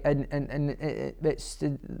it's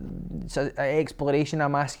an exploration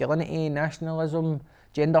of masculinity, nationalism,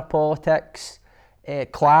 gender politics,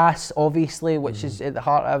 class, obviously, which is at the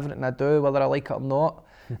heart of everything I do, whether I like it or not.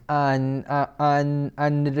 And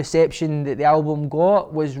the reception that the album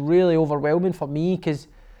got was really overwhelming for me, because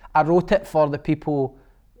I wrote it for the people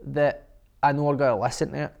that I know are going to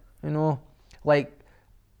listen to it, you know. Like,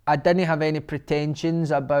 I didn't have any pretensions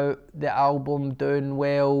about the album doing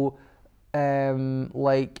well,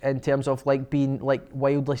 like in terms of like being like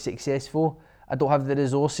wildly successful. I don't have the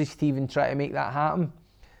resources to even try to make that happen.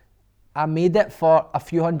 I made it for a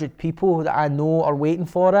few hundred people that I know are waiting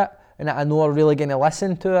for it, and that I know are really going to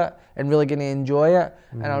listen to it and really going to enjoy it.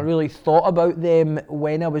 And I really thought about them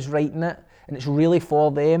when I was writing it, and it's really for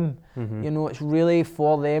them. You know, it's really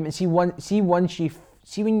for them. And see when you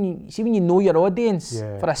know your audience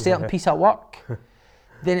for a certain piece of work,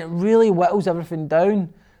 then it really whittles everything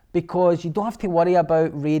down, because you don't have to worry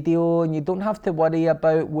about radio, and you don't have to worry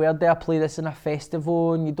about where do I play this in a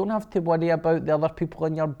festival, and you don't have to worry about the other people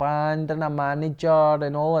in your band and a manager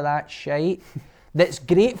and all of that shite. That's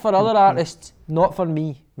great for other artists, not for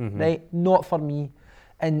me, right? Not for me.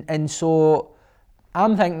 And so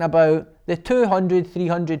I'm thinking about the 200,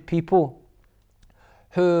 300 people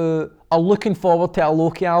who are looking forward to a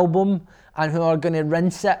Loki album and who are going to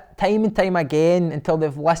rinse it time and time again until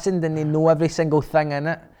they've listened and they know every single thing in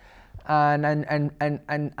it. And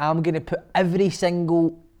I'm going to put every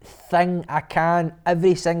single thing I can,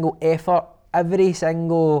 every single effort, every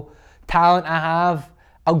single talent I have,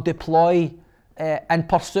 I'll deploy in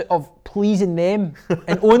pursuit of pleasing them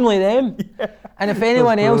and only them. And if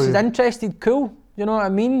anyone else is interested, cool, you know what I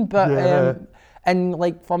mean? But and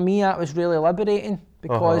like for me, that was really liberating,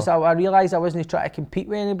 because I realised I wasn't trying to compete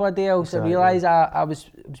with anybody else. Exactly. I realised I was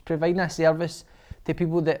providing a service to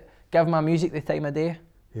people that give my music the time of day,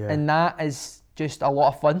 and that is just a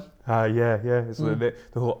lot of fun. It's like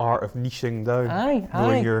the whole art of niching down,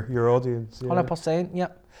 knowing your audience. 100%, yeah.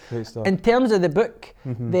 Great stuff. In terms of the book,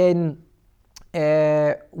 then,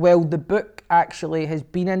 well, the book actually has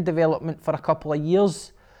been in development for a couple of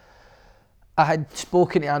years. I had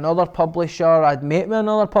spoken to another publisher, I'd met with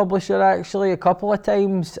another publisher actually a couple of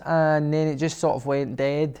times, and then it just sort of went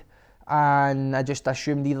dead, and I just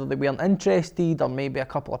assumed either they weren't interested, or maybe a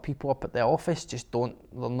couple of people up at the office just they're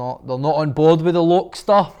not on board with the Loke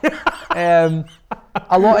stuff. A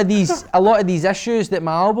lot of these issues that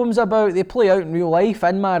my album's about, they play out in real life,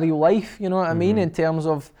 in my real life, you know what I mean, in terms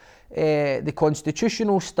of the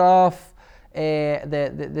constitutional stuff,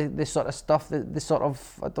 the sort of stuff, the sort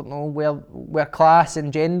of, I don't know, where class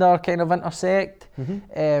and gender kind of intersect.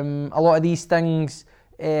 A lot of these things,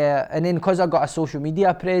 and then because I've got a social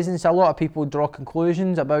media presence, a lot of people draw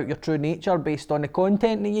conclusions about your true nature based on the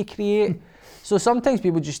content that you create. So sometimes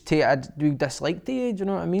people just take a dislike to you, do you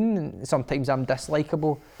know what I mean? And sometimes I'm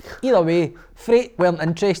dislikable. Either way, Freight weren't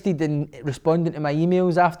interested in responding to my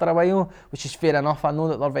emails after a while, which is fair enough. I know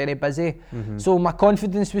that they're very busy. So my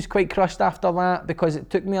confidence was quite crushed after that, because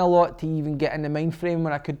it took me a lot to even get in the mind frame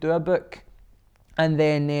when I could do a book. And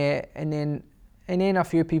then a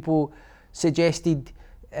few people suggested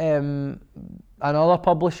another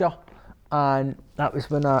publisher, and that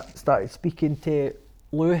was when I started speaking to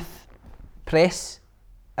Louth Press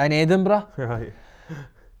in Edinburgh. Right.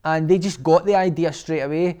 And they just got the idea straight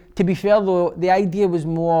away. To be fair though, the idea was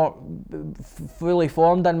more fully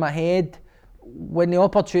formed in my head. When the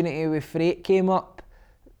opportunity with Freight came up,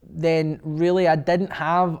 then really I didn't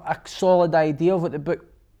have a solid idea of what the book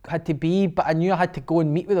had to be, but I knew I had to go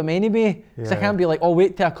and meet with them anyway. Because I can't be like, oh,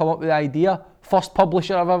 wait till I come up with the idea. First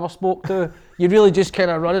publisher I've ever spoke to. You're really just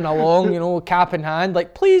kind of running along, you know, cap in hand,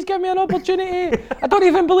 like, please give me an opportunity. I don't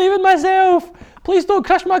even believe in myself. Please don't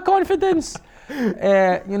crush my confidence.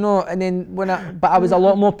 You know, and then but I was a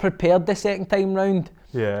lot more prepared the second time round.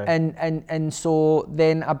 Yeah. And so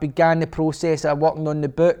then I began the process of working on the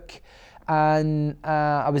book, and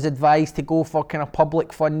I was advised to go for kind of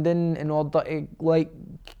public funding in order to like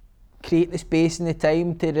create the space and the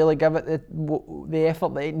time to really give it the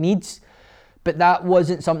effort that it needs. But that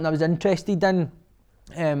wasn't something I was interested in.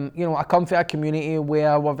 You know, I come from a community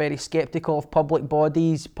where we're very sceptical of public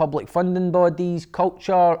bodies, public funding bodies,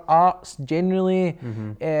 culture, arts generally,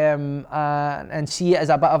 and see it as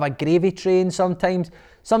a bit of a gravy train sometimes.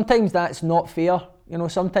 Sometimes that's not fair, you know,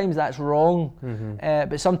 sometimes that's wrong,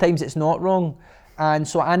 but sometimes it's not wrong. And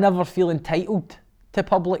so I never feel entitled to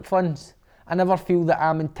public funds. I never feel that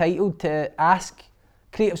I'm entitled to ask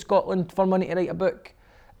Creative Scotland for money to write a book.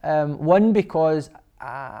 One, because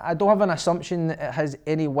I don't have an assumption that it has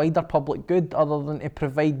any wider public good other than to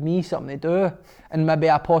provide me something to do and maybe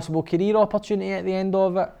a possible career opportunity at the end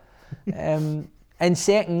of it. And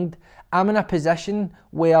second, I'm in a position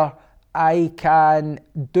where I can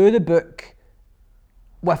do the book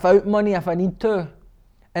without money if I need to.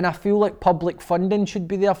 And I feel like public funding should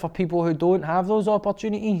be there for people who don't have those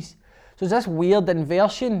opportunities. So it's this weird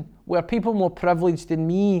inversion where people more privileged than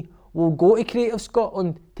me will go to Creative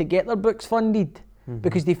Scotland to get their books funded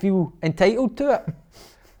because they feel entitled to it.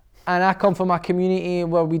 And I come from a community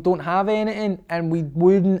where we don't have anything and we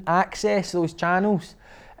wouldn't access those channels.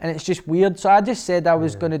 And it's just weird. So I just said I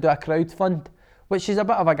was going to do a crowdfund, which is a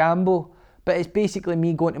bit of a gamble, but it's basically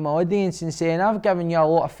me going to my audience and saying, I've given you a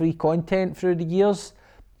lot of free content through the years,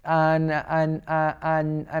 and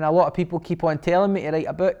a lot of people keep on telling me to write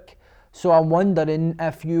a book. So I'm wondering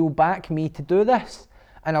if you'll back me to do this.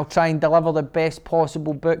 And I'll try and deliver the best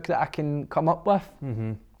possible book that I can come up with.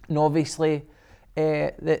 And obviously,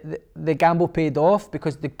 the gamble paid off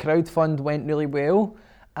because the crowdfund went really well,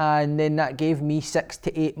 and then that gave me 6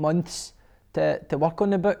 to 8 months to work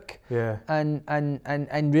on the book. Yeah. And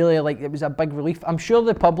really, like, it was a big relief. I'm sure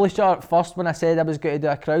the publisher at first, when I said I was going to do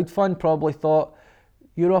a crowdfund, probably thought,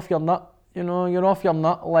 you're off your nut, you know, you're off your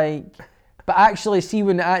nut, like. But actually, see,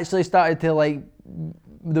 when it actually started to, like,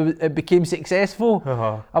 it became successful,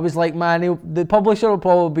 I was like, man, the publisher will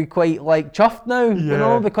probably be quite like chuffed now, you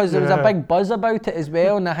know, because there was a big buzz about it as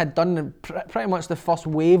well, and I had done pretty much the first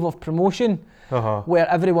wave of promotion where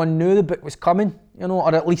everyone knew the book was coming, you know,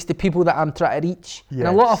 or at least the people that I'm trying to reach. And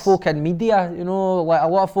a lot of folk in media, you know, like a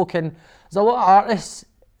lot of folk there's a lot of artists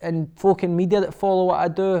and folk in media that follow what I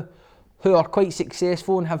do who are quite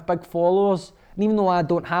successful and have big followers. And even though I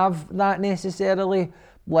don't have that necessarily,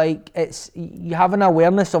 like, it's, you have an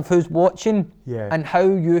awareness of who's watching and how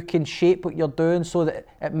you can shape what you're doing so that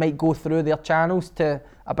it might go through their channels to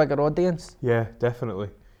a bigger audience. Yeah,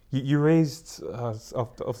 definitely. You raised,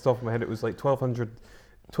 off the top of my head, it was like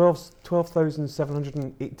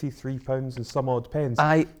 £12,783 and some odd pence.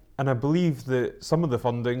 And I believe that some of the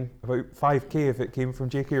funding, about 5k if it came from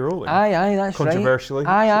J.K. Rowling. Aye, that's controversially.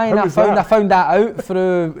 Right. Aye, and I found that out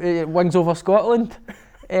through Wings Over Scotland,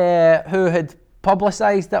 who had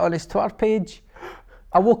publicised it on his Twitter page.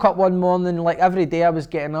 I woke up one morning, like every day I was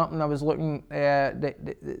getting up and I was looking,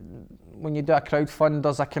 when you do a crowdfund,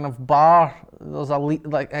 there's a kind of bar, there's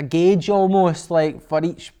like a gauge almost, like for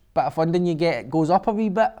each bit of funding you get, it goes up a wee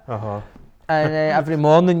bit. And every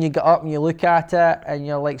morning you get up and you look at it and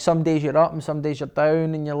you're like, some days you're up and some days you're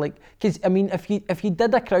down, and you're like, because I mean, if you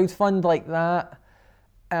did a crowdfund like that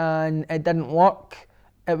and it didn't work,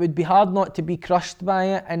 it would be hard not to be crushed by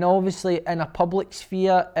it, and obviously in a public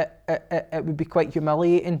sphere it would be quite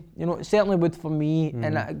humiliating, you know. It certainly would for me,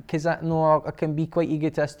 and because I know I can be quite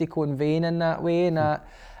egotistical and vain in that way, and I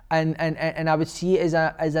would see it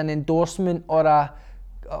as an endorsement or a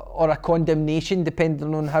condemnation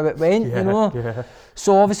depending on how it went, you know.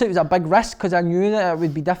 So obviously it was a big risk because I knew that it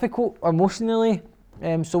would be difficult emotionally.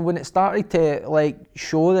 So when it started to like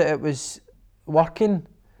show that it was working,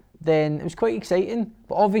 then it was quite exciting.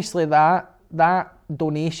 But obviously that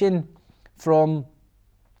donation from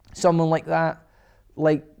someone like that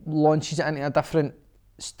like launches it into a different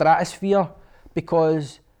stratosphere,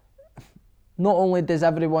 because not only does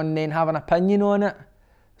everyone then have an opinion on it,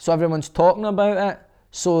 so everyone's talking about it,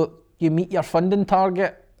 so you meet your funding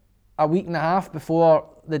target a week and a half before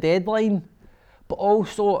the deadline, but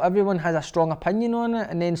also everyone has a strong opinion on it,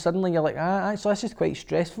 and then suddenly you're like, so this is quite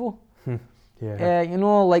stressful. You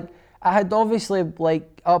know, like I had obviously,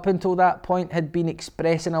 like up until that point, had been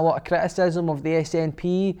expressing a lot of criticism of the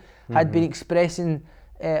SNP, had been expressing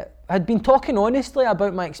had been talking honestly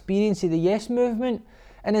about my experience of the Yes Movement,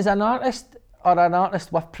 and as an artist, or an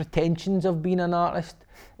artist with pretensions of being an artist,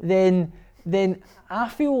 then I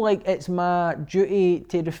feel like it's my duty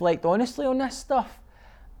to reflect honestly on this stuff.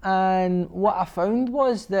 And what I found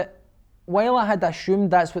was that while I had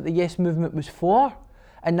assumed that's what the Yes Movement was for,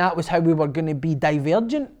 and that was how we were going to be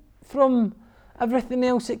divergent from everything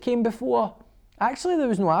else that came before, actually there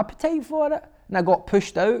was no appetite for it, and I got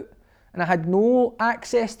pushed out, and I had no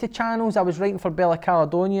access to channels. I was writing for Bella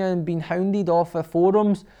Caledonia and being hounded off of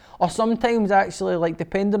forums, or sometimes actually, like,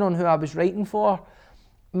 depending on who I was writing for,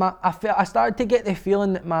 I started to get the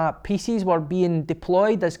feeling that my pieces were being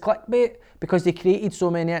deployed as clickbait because they created so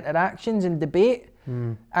many interactions and debate.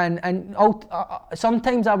 And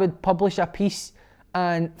sometimes I would publish a piece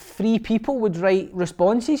and 3 people would write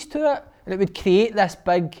responses to it, and it would create this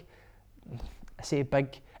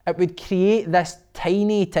it would create this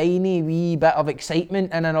tiny wee bit of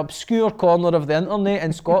excitement in an obscure corner of the internet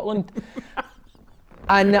in Scotland.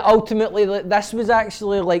 And ultimately, this was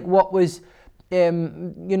actually like what was,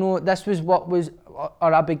 this was what was,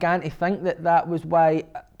 or I began to think that was why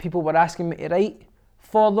people were asking me to write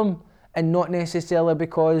for them, and not necessarily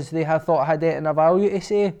because they had thought I had anything of value to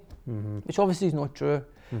say, which obviously is not true.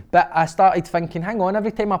 But I started thinking, hang on,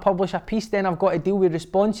 every time I publish a piece, then I've got to deal with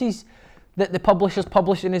responses that the publisher's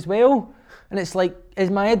publishing as well. And it's like, is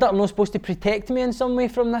my editor not supposed to protect me in some way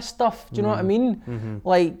from this stuff? Do you know what I mean?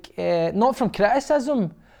 Like, not from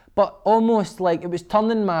criticism, but almost like it was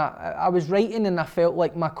turning I was writing and I felt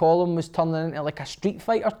like my column was turning into like a Street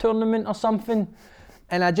Fighter tournament or something.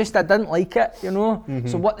 And I didn't like it, you know?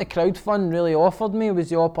 So what the crowdfund really offered me was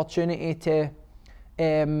the opportunity to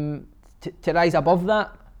rise above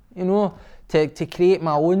that, you know? To create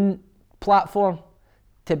my own platform,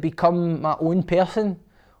 to become my own person,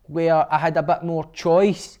 where I had a bit more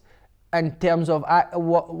choice in terms of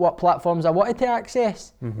what platforms I wanted to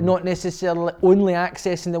access, not necessarily only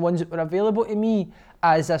accessing the ones that were available to me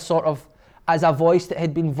as a voice that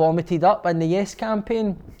had been vomited up in the Yes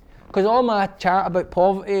campaign. Because all my chat about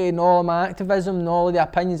poverty and all my activism and all of the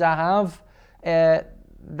opinions I have,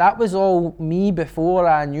 that was all me before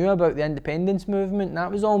I knew about the independence movement.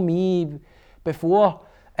 That was all me before.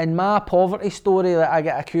 And my poverty story that I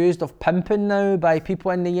get accused of pimping now by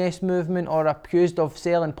people in the Yes movement, or accused of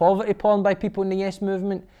selling poverty porn by people in the Yes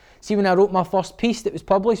movement. See, when I wrote my first piece that was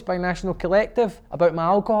published by National Collective about my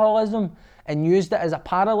alcoholism and used it as a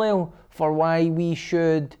parallel for why we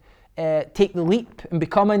should take the leap and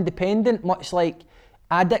become independent, much like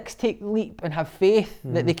addicts take the leap and have faith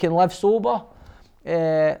that they can live sober,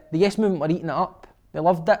 the Yes movement were eating it up. They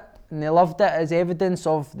loved it. And they loved it as evidence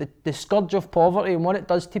of the scourge of poverty and what it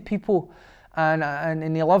does to people.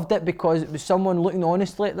 And they loved it because it was someone looking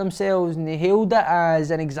honestly at themselves, and they hailed it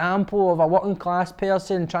as an example of a working class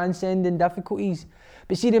person transcending difficulties.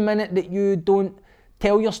 But see, the minute that you don't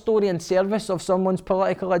tell your story in service of someone's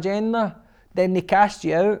political agenda, then they cast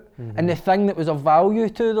you out. And the thing that was of value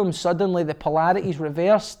to them, suddenly the polarity's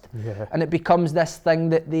reversed, and it becomes this thing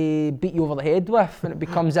that they beat you over the head with, and it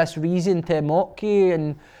becomes this reason to mock you,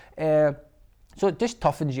 and so it just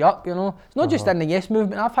toughens you up, you know. It's not just in the Yes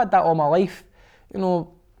movement. I've had that all my life, you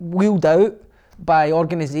know, wheeled out by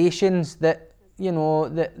organisations that, you know,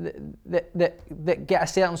 that get a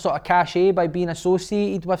certain sort of cachet by being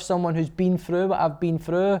associated with someone who's been through what I've been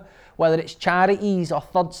through, whether it's charities or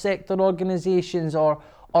third sector organisations or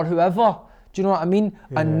whoever. Do you know what I mean?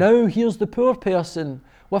 And now here's the poor person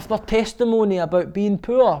with their testimony about being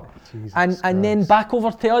poor, and then back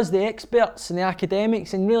over to us, the experts and the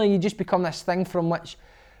academics, and really you just become this thing from which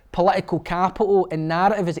political capital and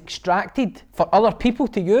narrative is extracted for other people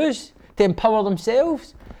to use to empower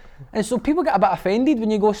themselves. And so people get a bit offended when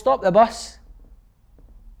you go, stop the bus.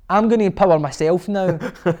 I'm going to empower myself now,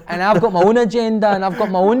 and I've got my own agenda and I've got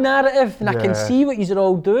my own narrative, and I can see what you're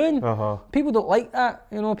all doing. People don't like that,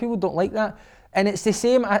 you know, people don't like that. And it's the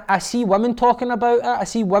same, I see women talking about it, I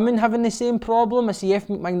see women having the same problem, I see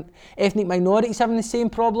ethnic minorities having the same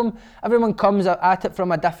problem. Everyone comes at it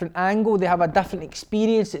from a different angle, they have a different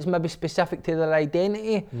experience that's maybe specific to their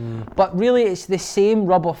identity, but really it's the same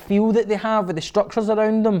rubber feel that they have with the structures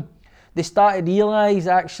around them. They start to realise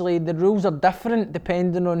actually the rules are different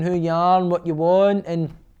depending on who you are and what you want, and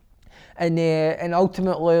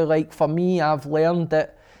ultimately, like for me, I've learned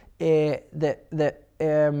that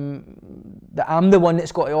I'm the one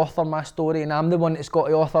that's got to author my story, and I'm the one that's got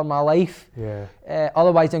to author my life.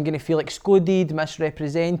 Otherwise I'm going to feel excluded,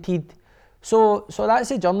 misrepresented. So that's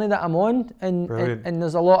the journey that I'm on, and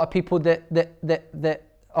there's a lot of people that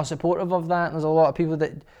are supportive of that, and there's a lot of people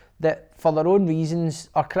that for their own reasons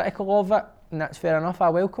are critical of it, and that's fair enough. I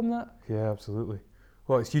welcome that. Yeah, absolutely.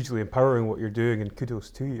 Well, it's hugely empowering what you're doing, and kudos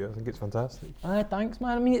to you. I think it's fantastic. Thanks,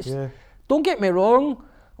 man. I mean, it's Yeah. don't get me wrong.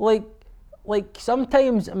 Like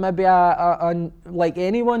sometimes maybe I like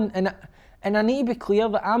anyone, and I need to be clear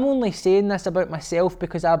that I'm only saying this about myself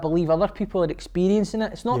because I believe other people are experiencing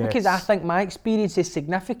it. It's not because I think my experience is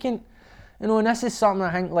significant. You know, and this is something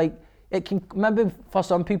I think like it can maybe for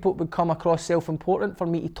some people it would come across self-important for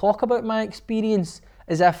me to talk about my experience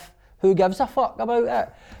as if who gives a fuck about it.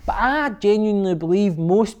 But I genuinely believe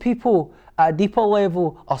most people at a deeper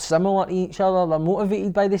level are similar to each other. They're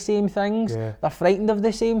motivated by the same things. Yeah. They're frightened of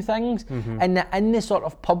the same things. And in the sort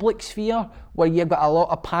of public sphere where you've got a lot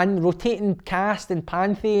of rotating cast and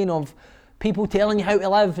pantheon of people telling you how to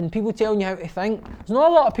live and people telling you how to think, there's not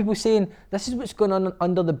a lot of people saying, this is what's going on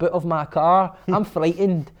under the boot of my car. I'm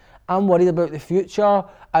frightened. I'm worried about the future.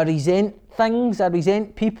 I resent things. I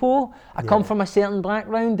resent people. I come from a certain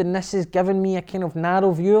background and this has given me a kind of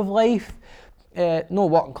narrow view of life. No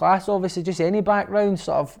working class, obviously, just any background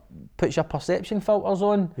sort of puts your perception filters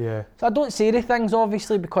on. Yeah. So I don't say the things,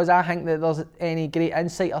 obviously, because I think that there's any great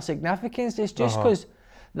insight or significance. It's just because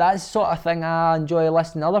that's the sort of thing I enjoy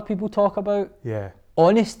listening to other people talk about. Yeah.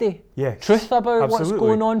 Honesty. Yes. Truth about Absolutely. what's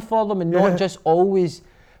going on for them and not just always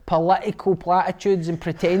political platitudes and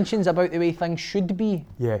pretensions about the way things should be.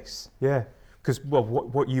 Yes, yeah. Because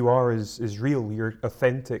what you are is real. You're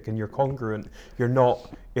authentic and you're congruent. You're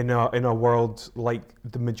not in a world like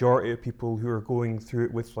the majority of people who are going through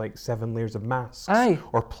it with like 7 layers of masks,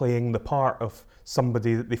 or playing the part of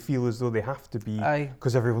somebody that they feel as though they have to be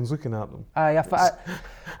because everyone's looking at them.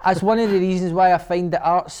 That's one of the reasons why I find that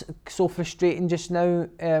art's so frustrating just now,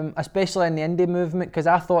 especially in the indie movement, because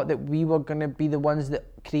I thought that we were going to be the ones that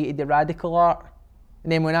created the radical art.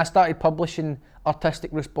 And then when I started publishing artistic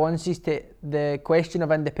responses to the question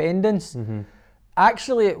of independence,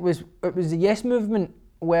 actually it was the Yes movement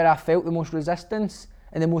where I felt the most resistance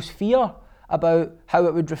and the most fear about how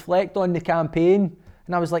it would reflect on the campaign.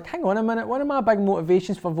 And I was like, hang on a minute, one of my big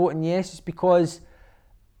motivations for voting yes is because,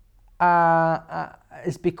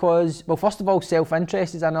 well, first of all,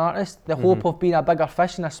 self-interest as an artist, the hope of being a bigger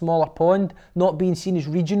fish in a smaller pond, not being seen as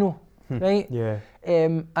regional, right? Yeah.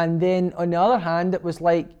 And then on the other hand, it was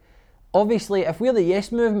like, obviously, if we're the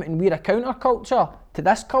Yes movement and we're a counterculture to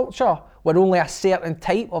this culture, where only a certain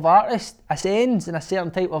type of artist ascends and a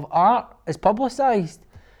certain type of art is publicised,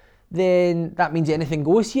 then that means anything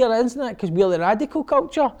goes here, isn't it? Because we're the radical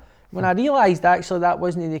culture. When I realised actually that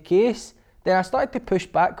wasn't the case, then I started to push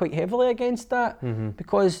back quite heavily against that,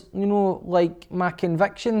 because, you know, like my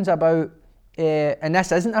convictions about, and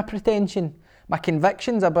this isn't a pretension, my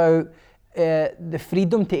convictions about the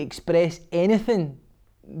freedom to express anything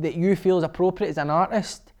that you feel is appropriate as an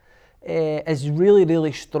artist is really,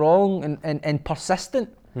 really strong and persistent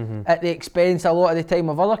at the expense a lot of the time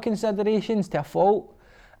of other considerations to a fault.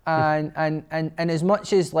 And as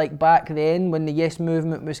much as like back then when the Yes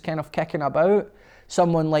movement was kind of kicking about,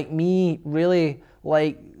 someone like me really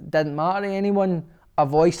like didn't matter to anyone. A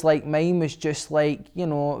voice like mine was just like, you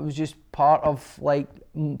know, it was just part of like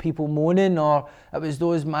people moaning, or it was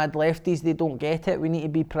those mad lefties, they don't get it, we need to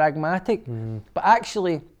be pragmatic. But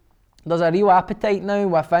actually there's a real appetite now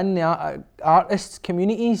within the artists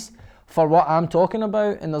communities for what I'm talking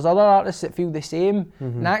about, and there's other artists that feel the same.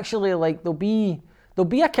 And actually like there'll be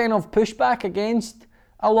a kind of pushback against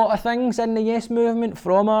a lot of things in the Yes movement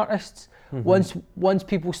from artists once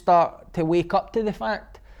people start to wake up to the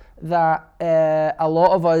fact that a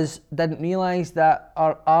lot of us didn't realise that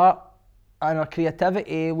our art and our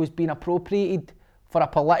creativity was being appropriated for a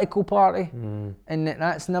political party, and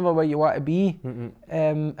that's never where you want to be.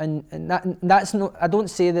 And that's no. I don't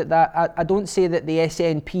say that I don't say that the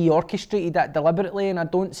SNP orchestrated that deliberately, and I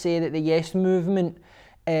don't say that the Yes movement.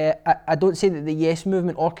 I don't say that the Yes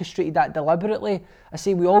movement orchestrated that deliberately. I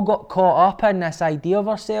say we all got caught up in this idea of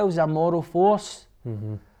ourselves, a moral force,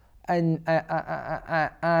 and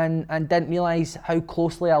didn't realise how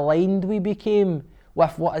closely aligned we became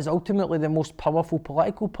with what is ultimately the most powerful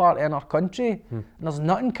political party in our country. And there's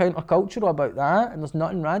nothing countercultural about that, and there's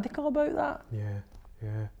nothing radical about that.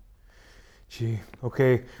 Yeah. Gee,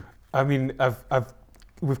 okay. I mean,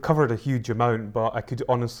 we've covered a huge amount, but I could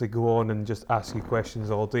honestly go on and just ask you questions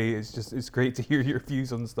all day. It's great to hear your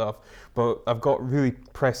views on stuff, but I've got really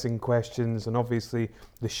pressing questions, and obviously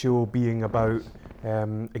the show being about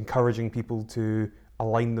encouraging people to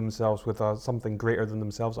align themselves with something greater than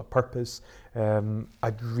themselves, a purpose.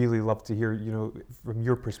 I'd really love to hear, you know, from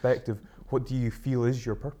your perspective, what do you feel is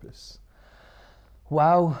your purpose?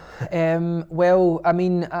 Wow. Well, I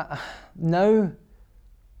mean, now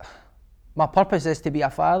my purpose is to be a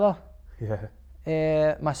father.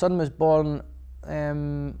 Yeah. My son was born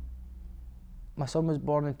my son was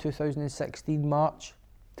born in 2016, March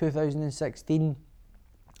 2016,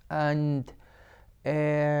 and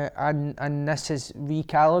this has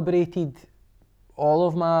recalibrated all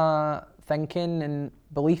of my thinking and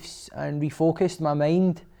beliefs and refocused my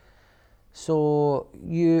mind. So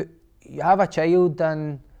you have a child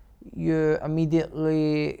and you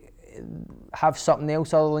immediately have something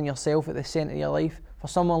else other than yourself at the centre of your life. For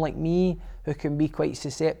someone like me who can be quite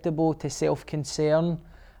susceptible to self-concern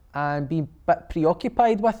and be a bit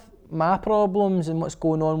preoccupied with my problems and what's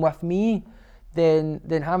going on with me, then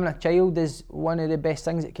having a child is one of the best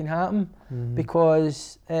things that can happen,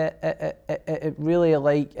 because it really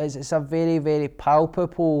like it's a very, very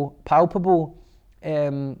palpable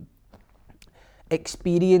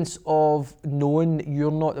experience of knowing that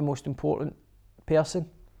you're not the most important person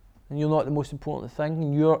and you're not the most important thing,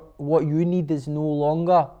 and what you need is no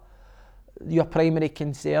longer your primary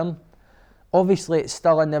concern. Obviously it's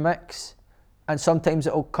still in the mix, and sometimes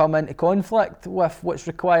it'll come into conflict with what's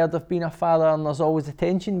required of being a father, and there's always a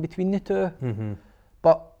tension between the two.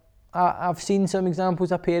 But I've seen some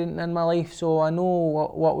examples of parenting in my life, so I know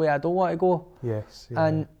what way I don't want to go. Yes.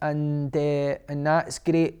 Yeah. And that's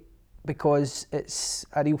great because it's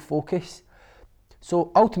a real focus.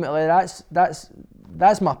 So ultimately that's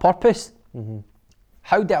my purpose.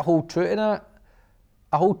 How do I hold true to that?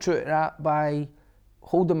 I hold true to that by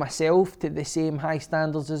holding myself to the same high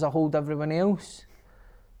standards as I hold everyone else.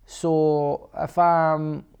 So if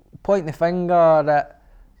I'm pointing the finger at,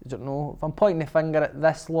 if I'm pointing the finger at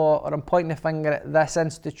this lot, or I'm pointing the finger at this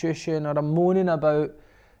institution, or I'm moaning about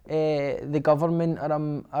the government, or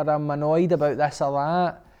I'm annoyed about this or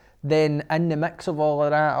that, then in the mix of all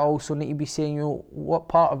of that, I also need to be saying, what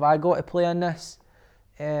part have I got to play in this?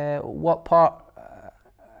 What part,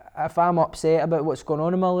 if I'm upset about what's going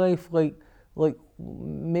on in my life, like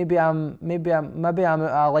maybe I'm out of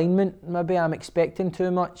alignment, maybe I'm expecting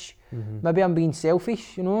too much, maybe I'm being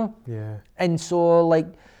selfish, Yeah. And so, like,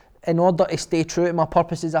 in order to stay true to my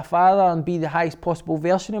purpose as a father and be the highest possible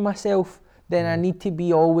version of myself, then I need to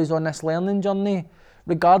be always on this learning journey,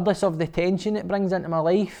 regardless of the tension it brings into my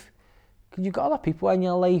life. Because you've got other people in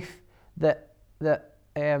your life that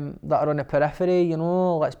are on the periphery,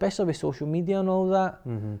 especially with social media and all that.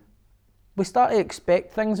 We start to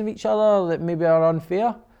expect things of each other that maybe are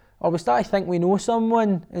unfair, or we start to think we know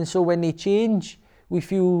someone, and so when they change, we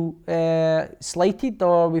feel slighted,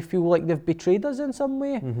 or we feel like they've betrayed us in some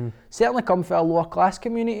way. Certainly come from a lower class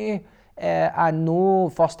community, I know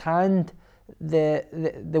firsthand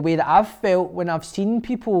the way that I've felt when I've seen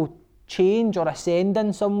people change or ascend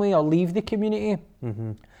in some way or leave the community,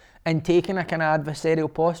 and taking a kind of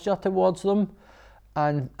adversarial posture towards them,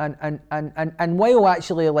 and while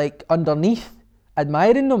actually like underneath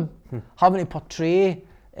admiring them, having to portray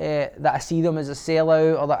that I see them as a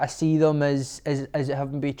sellout, or that I see them as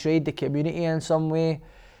having betrayed the community in some way.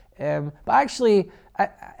 But actually,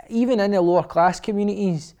 even in the lower class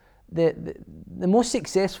communities, the most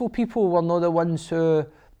successful people were not the ones who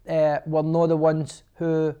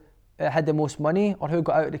had the most money or who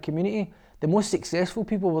got out of the community. The most successful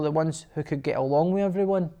people were the ones who could get along with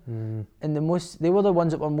everyone, and they were the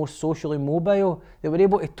ones that were most socially mobile. They were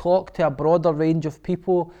able to talk to a broader range of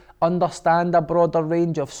people, understand a broader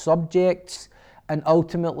range of subjects, and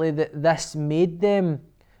ultimately this made them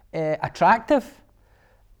attractive,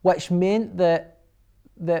 which meant that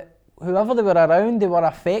whoever they were around, they were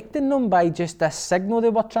affecting them by just this signal they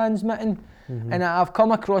were transmitting. And I've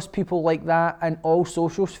come across people like that in all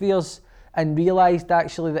social spheres, and realised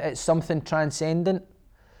actually that it's something transcendent.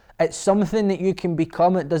 It's something that you can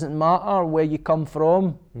become. It doesn't matter where you come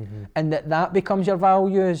from, and that becomes your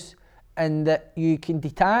values, and that you can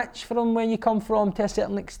detach from where you come from to a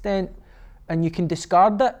certain extent, and you can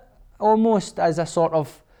discard it almost as a sort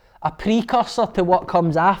of a precursor to what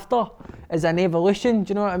comes after, as an evolution.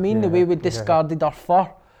 Do you know what I mean? The way we discarded our fur,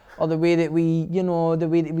 or the way that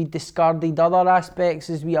we discarded other aspects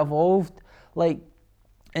as we evolved, like.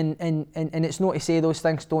 And it's not to say those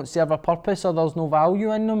things don't serve a purpose or there's no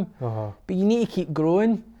value in them, but you need to keep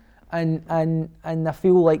growing, and I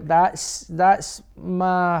feel like that's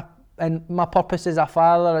my purpose as a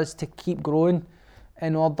father, is to keep growing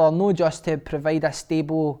in order not just to provide a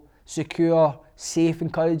stable, secure, safe,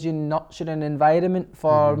 encouraging, nurturing environment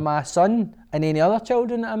for my son and any other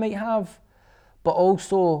children that I might have, but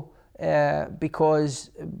also because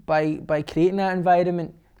by creating that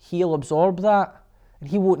environment, he'll absorb that. And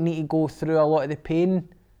he won't need to go through a lot of the pain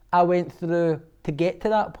I went through to get to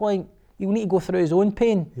that point. He'll need to go through his own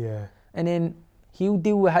pain. Yeah. And then he'll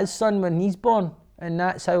deal with his son when he's born. And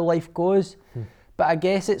that's how life goes. But I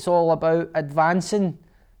guess it's all about advancing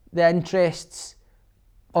the interests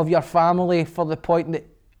of your family for the point that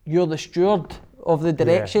you're the steward of the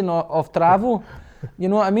direction of travel. You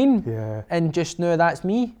know what I mean? Yeah. And just know that's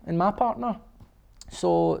me and my partner.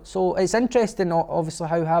 So it's interesting, obviously,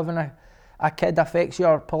 how having a kid affects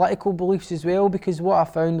your political beliefs as well, because what I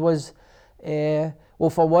found was, well,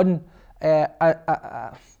 for one,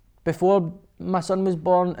 before my son was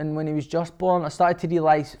born and when he was just born, I started to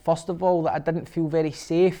realise, first of all, that I didn't feel very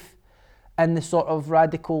safe in the sort of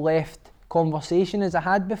radical left conversation as I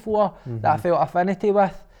had before, that I felt affinity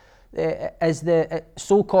with. As the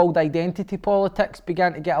so-called identity politics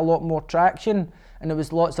began to get a lot more traction, and there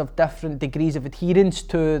was lots of different degrees of adherence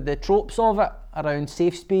to the tropes of it around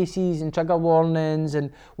safe spaces and trigger warnings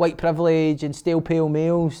and white privilege and stale pale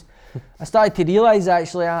males. I started to realise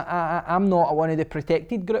actually I'm not one of the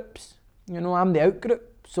protected groups. You know, I'm the out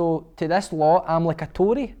group. So to this lot, I'm like a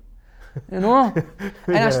Tory. You know?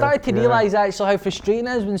 And I started to realise actually how frustrating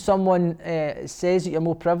it is when someone says that you're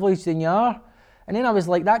more privileged than you are. And then I was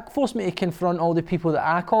like, that forced me to confront all the people that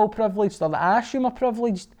I call privileged or that I assume are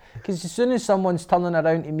privileged. Because as soon as someone's turning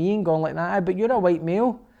around to me and going like that, but you're a white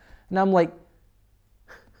male. And I'm like,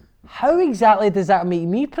 how exactly does that make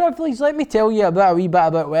me privileged? Let me tell you a wee bit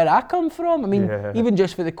about where I come from. I mean, even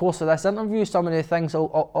just for the course of this interview, some of the things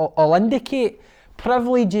I'll indicate.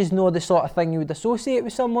 Privilege is not the sort of thing you would associate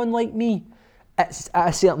with someone like me at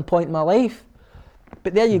a certain point in my life.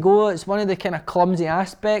 But there you go, it's one of the kind of clumsy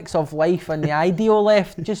aspects of life and the ideal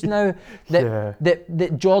left just now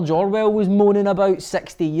that George Orwell was moaning about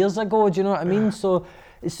 60 years ago, do you know what I mean? So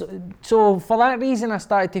for that reason I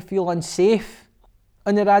started to feel unsafe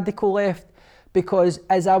on the radical left, because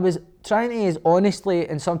as I was trying to, as honestly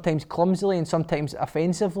and sometimes clumsily and sometimes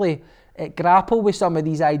offensively, grapple with some of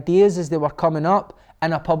these ideas as they were coming up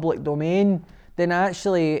in a public domain, then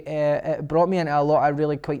actually it brought me into a lot of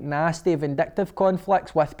really quite nasty, vindictive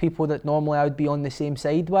conflicts with people that normally I would be on the same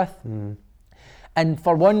side with. And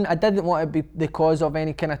for one, I didn't want to be the cause of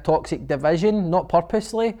any kind of toxic division, not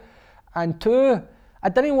purposely. And two, I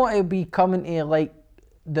didn't want to be coming to like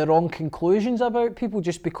the wrong conclusions about people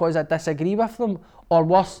just because I disagree with them, or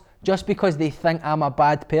worse, just because they think I'm a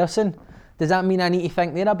bad person. Does that mean I need to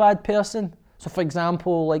think they're a bad person? So for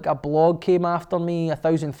example, like a blog came after me,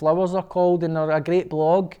 1,000 Flowers they're called, and they're a great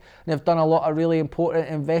blog, and they've done a lot of really important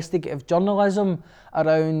investigative journalism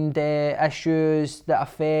around issues that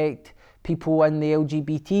affect people in the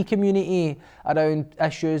LGBT community, around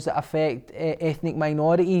issues that affect ethnic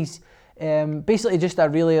minorities. Basically just a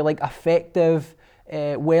really like effective,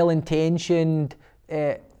 well-intentioned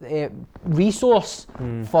resource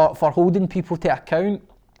for holding people to account.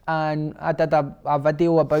 And I did a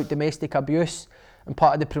video about domestic abuse, and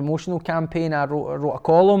part of the promotional campaign I wrote a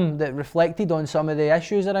column that reflected on some of the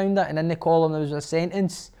issues around it, and in the column there was a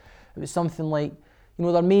sentence. It was something like, you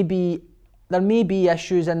know, there may be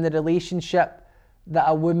issues in the relationship that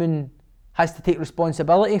a woman has to take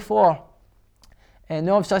responsibility for. And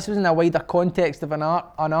obviously this was in a wider context of an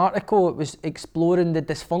article. It was exploring the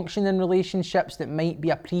dysfunction in relationships that might be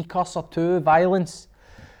a precursor to violence.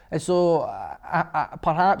 And so I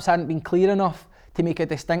perhaps hadn't been clear enough to make a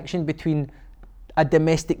distinction between a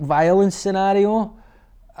domestic violence scenario,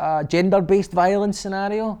 a gender-based violence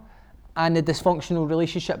scenario, and the dysfunctional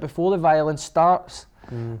relationship before the violence starts.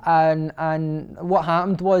 And what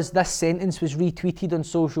happened was this sentence was retweeted on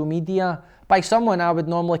social media by someone I would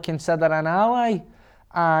normally consider an ally,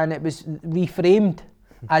 and it was reframed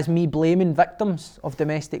as me blaming victims of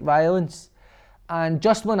domestic violence. And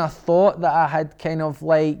just when I thought that I had kind of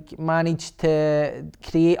like managed to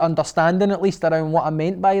create understanding at least around what I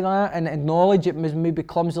meant by that and acknowledge it was maybe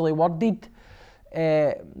clumsily worded,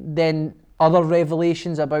 then other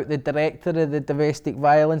revelations about the director of the domestic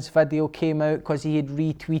violence video came out, because he had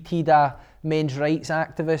retweeted a men's rights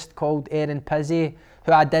activist called Erin Pizzey,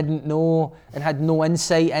 who I didn't know and had no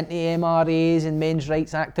insight into MRAs and men's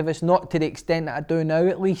rights activists, not to the extent that I do now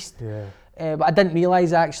at least. But I didn't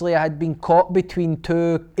realise actually I had been caught between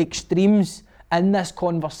two extremes in this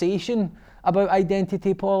conversation about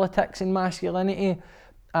identity politics and masculinity,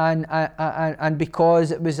 and because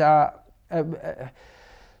it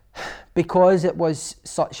was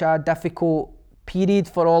such a difficult period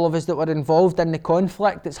for all of us that were involved in the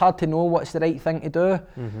conflict, it's hard to know what's the right thing to do.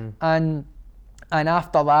 And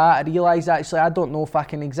after that I realised actually I don't know if I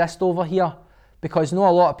can exist over here, because not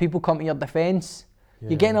a lot of people come to your defence.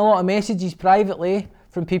 You're getting a lot of messages privately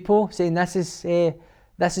from people saying this is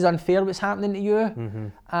unfair what's happening to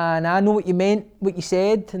you, and I know what you meant, what you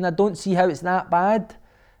said, and I don't see how it's that bad.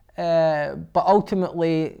 But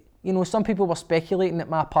ultimately, you know, some people were speculating that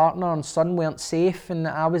my partner and son weren't safe and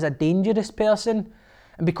that I was a dangerous person.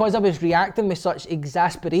 And because I was reacting with such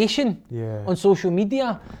exasperation on social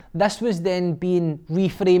media, this was then being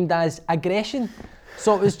reframed as aggression.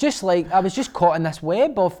 So it was just like, I was just caught in this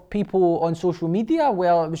web of people on social media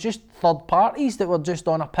where it was just third parties that were just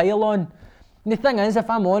on a pile-on. And the thing is, if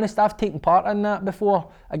I'm honest, I've taken part in that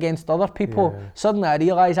before against other people. Suddenly I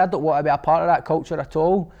realise I don't want to be a part of that culture at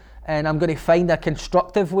all. And I'm going to find a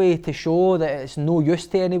constructive way to show that it's no use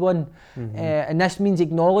to anyone. And this means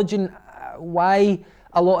acknowledging why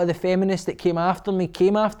a lot of the feminists that came after me,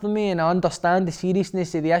 and I understand the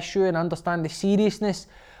seriousness of the issue, and I understand the seriousness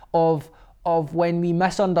of when we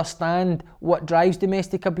misunderstand what drives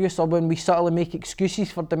domestic abuse, or when we subtly make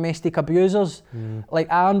excuses for domestic abusers.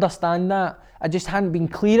 Like, I understand that. I just hadn't been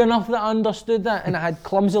clear enough that I understood that, and I had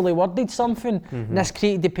clumsily worded something. And this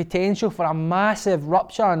created the potential for a massive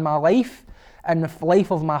rupture in my life and the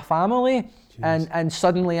life of my family. And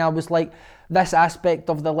suddenly I was like, this aspect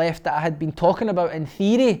of the left that I had been talking about in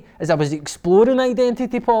theory as I was exploring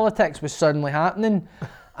identity politics was suddenly happening.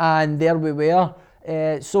 And there we were.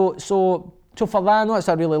 So for that, I know it's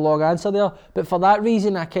a really long answer there, but for that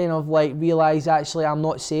reason I kind of like realised actually I'm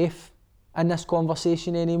not safe in this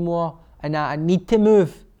conversation anymore, and that I need to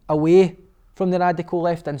move away from the radical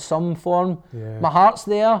left in some form. My heart's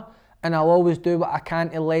there, and I'll always do what I can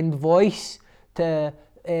to lend voice, to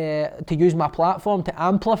use my platform to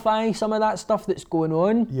amplify some of that stuff that's going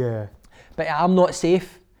on. But I'm not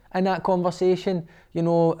safe in that conversation. You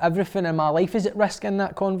know, everything in my life is at risk in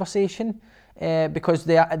that conversation. Because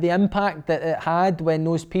the impact that it had when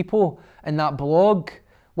those people in that blog,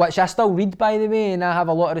 which I still read by the way, and I have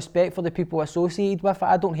a lot of respect for the people associated with it.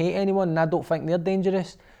 I don't hate anyone, and I don't think they're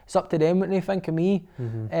dangerous. It's up to them what they think of me.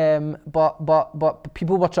 But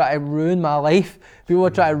people were trying to ruin my life. People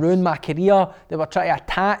were trying to ruin my career. They were trying to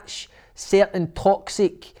attach certain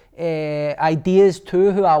toxic ideas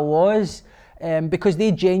to who I was, because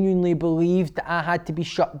they genuinely believed that I had to be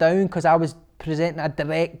shut down because I was presenting a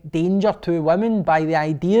direct danger to women by the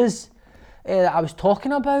ideas that I was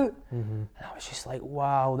talking about. And I was just like,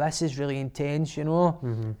 wow, this is really intense, you know.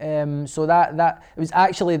 So that it was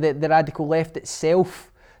actually the radical left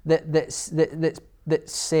itself that's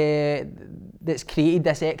created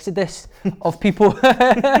this exodus of people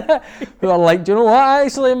who are like, do you know what,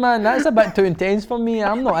 actually, man, that's a bit too intense for me.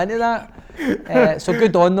 I'm not into that. So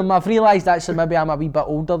good on them. I've realised actually maybe I'm a wee bit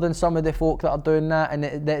older than some of the folk that are doing that, and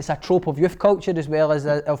that it's a trope of youth culture as well as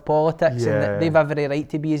of politics, and that they've every right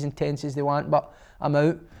to be as intense as they want, but I'm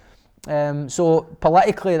out. So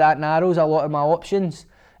politically that narrows a lot of my options.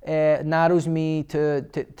 Narrows me to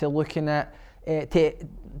looking at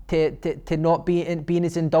to not being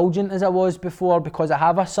as indulgent as I was before, because I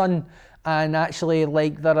have a son, and actually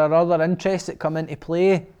like there are other interests that come into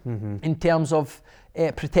play in terms of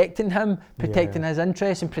protecting him, protecting his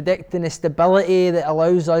interests, and protecting the stability that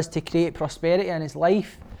allows us to create prosperity in his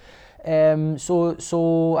life.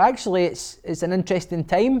 So actually it's an interesting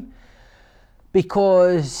time,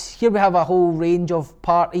 because here we have a whole range of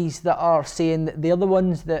parties that are saying that they're the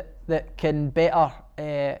ones that can better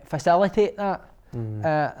facilitate that,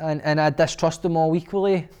 and I distrust them all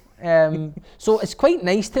equally. So it's quite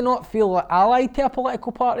nice to not feel allied to a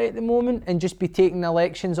political party at the moment and just be taking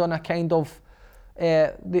elections on a kind of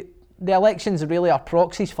the elections really are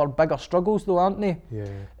proxies for bigger struggles though, aren't they?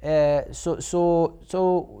 So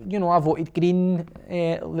you know, I voted Green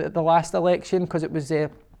the last election because it was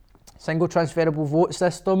a single transferable vote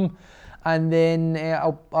system, and then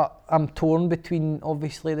I'm torn between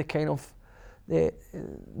obviously the kind of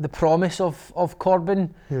the promise of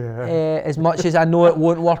Corbyn, as much as I know it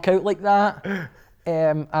won't work out like that,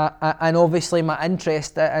 and obviously my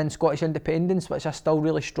interest in Scottish independence, which I still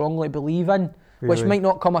really strongly believe in, which might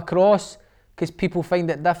not come across because people find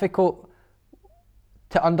it difficult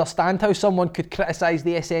to understand how someone could criticise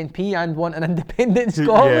the SNP and want an independent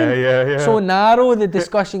Scotland. So narrow the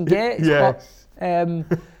discussion gets. But,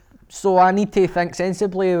 so I need to think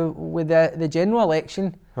sensibly with the general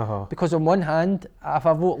election, because on one hand, if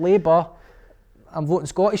I vote Labour, I'm voting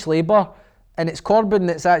Scottish Labour, and it's Corbyn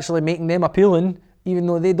that's actually making them appealing, even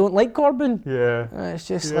though they don't like Corbyn. It's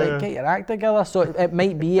just like, get your act together. So it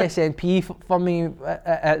might be SNP for me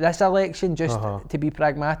at this election, just to be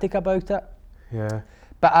pragmatic about it.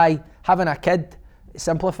 But having a kid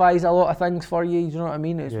simplifies a lot of things for you, you know what I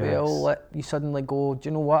mean, as well. Like, you suddenly go, do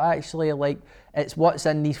you know what, actually, like, it's what's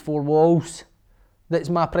in these four walls that's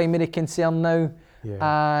my primary concern now.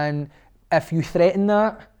 And if you threaten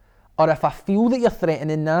that, or if I feel that you're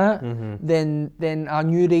threatening that, then a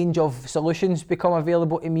new range of solutions become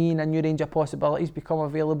available to me, and a new range of possibilities become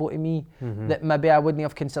available to me that maybe I wouldn't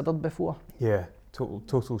have considered before.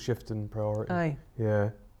 Total shift in priority. Aye.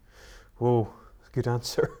 Whoa, Good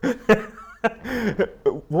answer.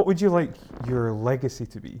 What would you like your legacy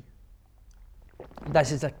to be?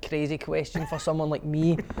 This is a crazy question for someone like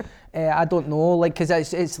me. I don't know, like, because I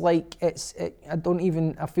feel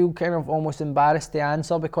kind of almost embarrassed to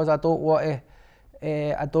answer, because I don't want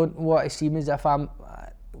to seem as if I'm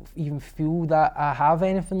even feel that I have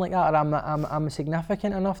anything like that, or I'm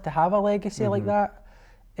significant enough to have a legacy like that.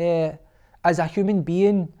 As a human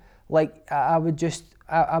being, like, I would just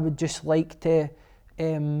like to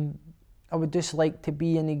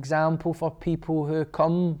be an example for people who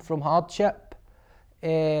come from hardship.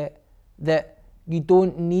 That you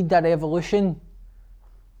don't need a revolution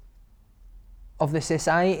of the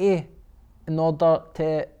society in order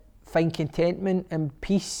to find contentment and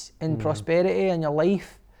peace and prosperity in your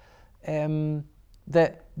life.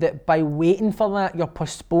 That by waiting for that, you're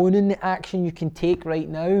postponing the action you can take right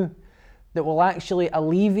now that will actually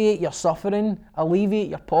alleviate your suffering, alleviate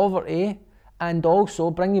your poverty, and also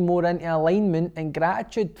bring you more into alignment and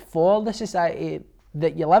gratitude for the society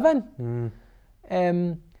that you live in.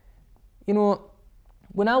 You know,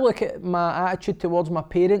 when I look at my attitude towards my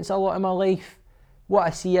parents a lot in my life, what I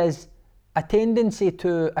see is a tendency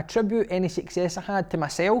to attribute any success I had to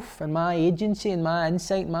myself and my agency and my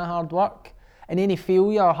insight and my hard work, and any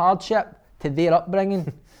failure or hardship to their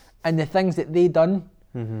upbringing and the things that they done.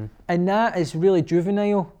 And that is really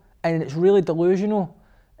juvenile, and it's really delusional,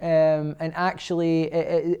 and actually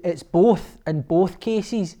it's both in both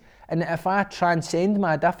cases. And if I transcend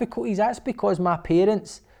my difficulties, that's because my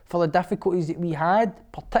parents, for the difficulties that we had,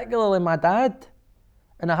 particularly my dad,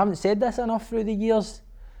 and I haven't said this enough through the years,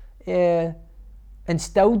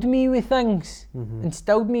 instilled me with things,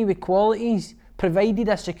 instilled me with qualities, provided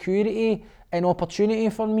a security and opportunity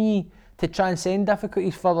for me to transcend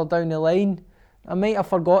difficulties further down the line. I might have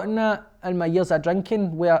forgotten that in my years of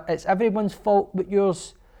drinking, where it's everyone's fault but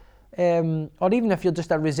yours, or even if you're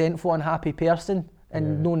just a resentful, unhappy person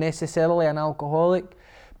and not necessarily an alcoholic.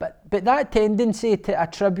 But that tendency to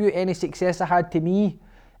attribute any success I had to me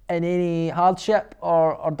and any hardship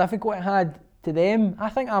or difficulty I had to them, I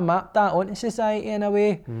think I mapped that onto society in a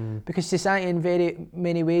way, because society in very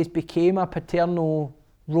many ways became a paternal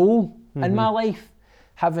role in my life,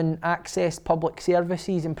 having accessed public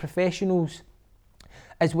services and professionals,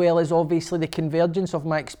 as well as obviously the convergence of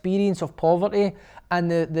my experience of poverty and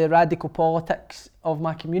the radical politics of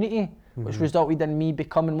my community, which resulted in me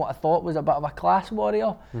becoming what I thought was a bit of a class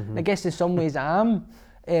warrior. And I guess in some ways I am,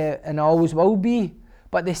 and I always will be.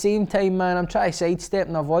 But at the same time, man, I'm trying to sidestep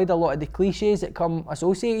and avoid a lot of the cliches that come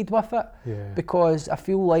associated with it, because I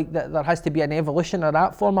feel like that there has to be an evolution of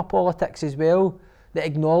that form of politics as well, that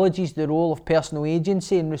acknowledges the role of personal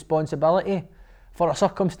agency and responsibility for our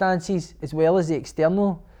circumstances, as well as the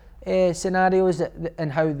external scenarios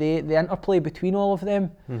and how they interplay between all of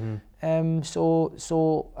them.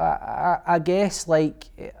 So I guess, like,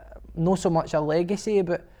 not so much a legacy,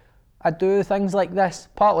 but I do things like this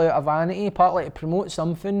partly out of vanity, partly to promote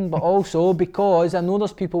something, but also because I know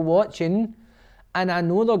there's people watching, and I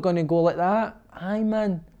know they're going to go like that. Aye,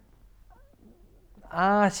 man,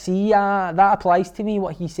 I see that applies to me,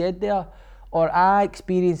 what he said there, or I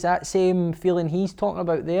experience that same feeling he's talking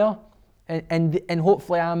about there, and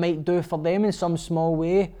hopefully I might do for them in some small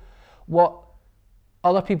way what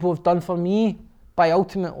other people have done for me by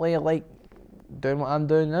ultimately, like, doing what I'm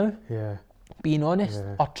doing now. Being honest,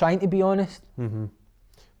 or trying to be honest.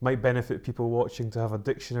 Might benefit people watching to have a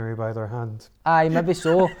dictionary by their hand. Aye, maybe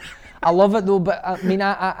so. I love it though, but I mean,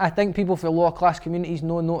 I think people from lower class communities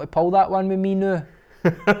know not to pull that one with me now.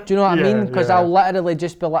 Do you know what I mean? Because I'll literally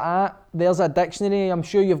just be like, there's a dictionary, I'm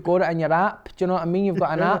sure you've got it in your app. Do you know what I mean? You've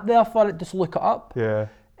got an app there for it, just look it up.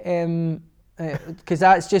 Because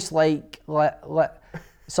that's just like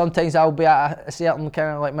sometimes I'll be at a certain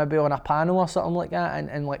kind of, like, maybe on a panel or something like that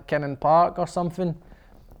in like Kinnan Park or something,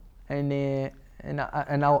 and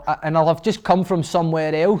I'll have just come from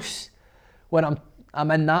somewhere else when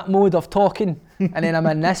I'm in that mode of talking, and then I'm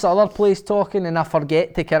in this other place talking, and I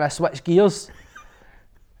forget to kind of switch gears,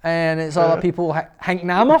 and it's other people think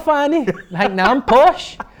now I'm a fanny, think now I'm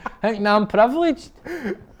posh, think now I'm privileged.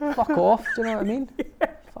 Fuck off, do you know what I mean?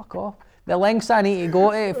 Fuck off. The lengths I need to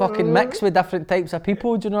go to fucking mix with different types of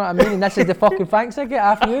people, do you know what I mean? And this is the fucking thanks I get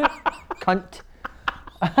after you, cunt.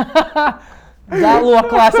 Is that lower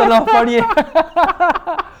class enough for you?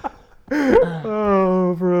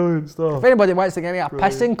 Oh, brilliant stuff. If anybody wants to get me a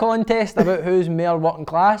pissing contest about who's more working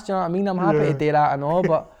class, do you know what I mean? I'm happy to do that and all,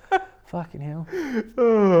 but fucking hell.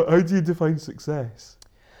 How do you define success?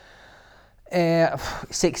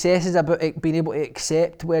 Success is about being able to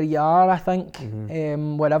accept where you are, I think,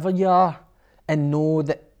 wherever you are, and know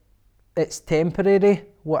that it's temporary,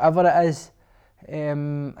 whatever it is.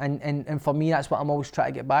 And for me, that's what I'm always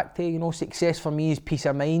trying to get back to. You know, success for me is peace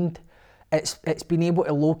of mind. It's being able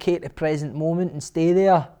to locate the present moment and stay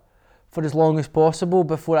there for as long as possible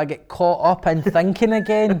before I get caught up in thinking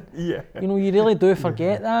again. Yeah. You know, you really do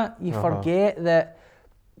forget that. You forget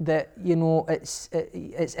that you know it's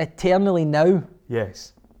eternally now.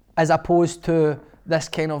 Yes. As opposed to this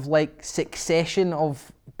kind of like succession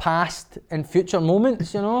of past and future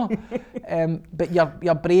moments, you know. But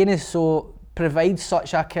your brain provides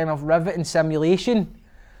such a kind of riveting simulation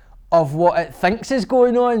of what it thinks is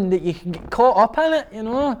going on that you can get caught up in it, you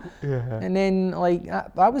know. Yeah. And then like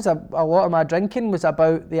that was a lot of my drinking was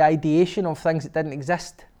about the ideation of things that didn't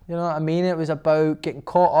exist. You know what I mean? It was about getting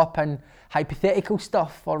caught up in hypothetical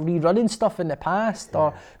stuff or rerunning stuff in the past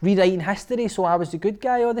or rewriting history so I was the good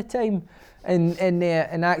guy all the time. And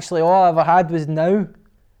actually all I ever had was now,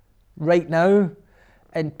 right now.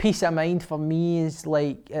 And peace of mind for me is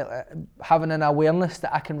like having an awareness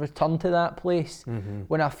that I can return to that place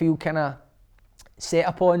when I feel kind of set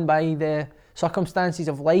upon by the circumstances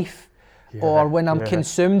of life, or when I'm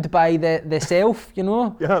consumed by the self, you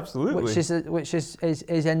know. Yeah, absolutely. Which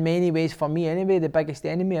is in many ways for me anyway the biggest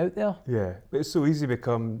enemy out there. Yeah, but it's so easy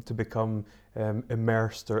to become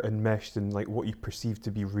immersed or enmeshed in like what you perceive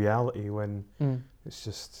to be reality when it's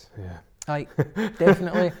just Aye,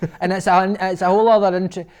 definitely. And it's a whole other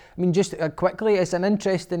I mean, just quickly, it's an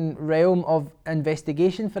interesting realm of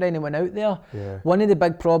investigation for anyone out there. Yeah. One of the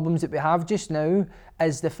big problems that we have just now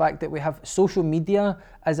is the fact that we have social media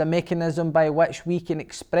as a mechanism by which we can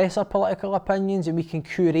express our political opinions and we can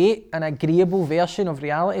curate an agreeable version of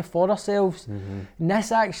reality for ourselves. And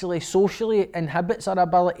this actually socially inhibits our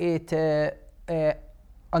ability to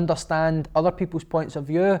understand other people's points of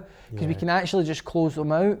view, because we can actually just close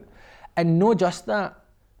them out. And not just that,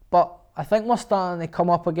 but I think we're starting to come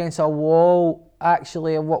up against a wall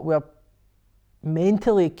actually of what we're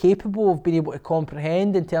mentally capable of being able to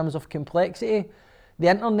comprehend in terms of complexity. The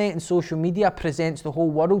internet and social media presents the whole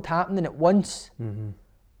world happening at once,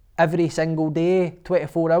 every single day,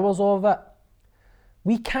 24 hours of it.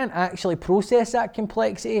 We can't actually process that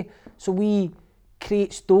complexity, so we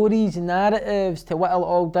create stories and narratives to whittle it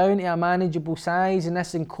all down to a manageable size, and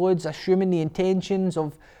this includes assuming the intentions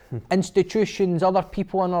of institutions, other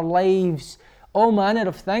people in our lives, all manner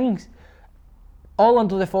of things, all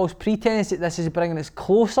under the false pretense that this is bringing us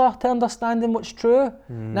closer to understanding what's true,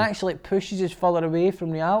 and actually it pushes us further away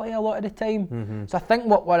from reality a lot of the time. So I think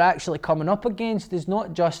what we're actually coming up against is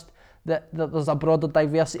not just that there's a broader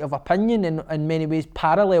diversity of opinion and in many ways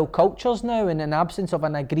parallel cultures now in an absence of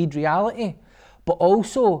an agreed reality, but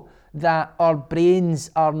also that our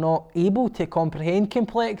brains are not able to comprehend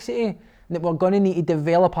complexity, that we're going to need to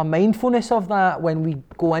develop a mindfulness of that when we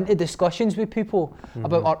go into discussions with people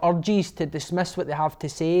about our urges to dismiss what they have to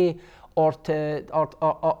say, or to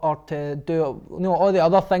do, you know, all the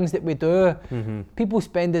other things that we do. People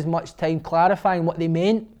spend as much time clarifying what they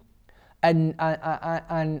meant and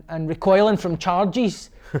recoiling from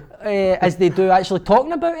charges as they do actually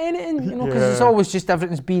talking about anything, you know, because it's always just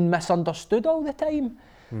everything's being misunderstood all the time.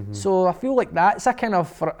 So I feel like that's a kind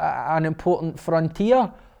of an important frontier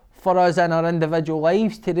for us in our individual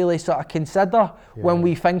lives to really sort of consider when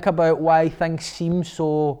we think about why things seem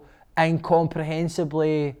so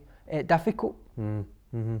incomprehensibly difficult.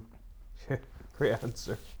 Great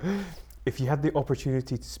answer. If you had the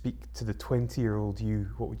opportunity to speak to the 20-year-old you,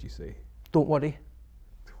 what would you say? Don't worry.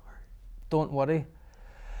 Don't worry.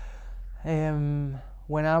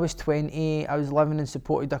 When I was 20, I was living in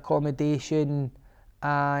supported accommodation.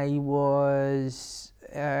 I was,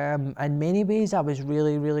 in many ways, I was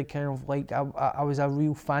really kind of like, I was a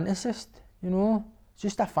real fantasist, you know?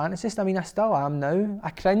 Just a fantasist. I mean, I still am now. I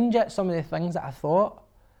cringe at some of the things that I thought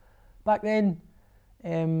back then.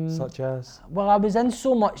 Such as? Well, I was in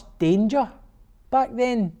so much danger back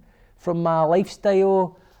then from my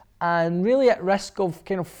lifestyle, and really at risk of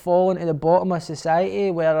kind of falling to the bottom of society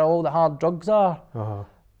where all the hard drugs are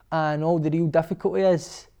and all the real difficulty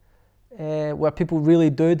is, where people really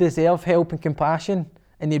do deserve help and compassion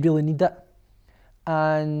and they really need it.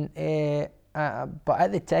 And but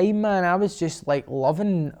at the time, man, I was just like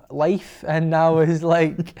loving life, and I was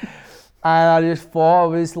like, and I just thought I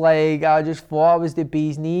was the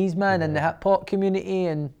bee's knees, man, in the hip hop community,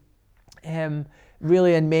 and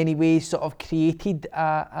really in many ways sort of created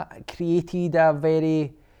a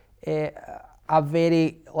very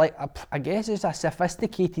like I guess it's a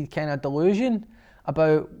sophisticated kind of delusion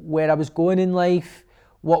about where I was going in life,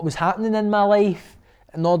 what was happening in my life,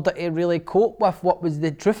 in order to really cope with what was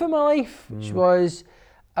the truth of my life, which was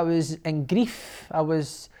I was in grief, I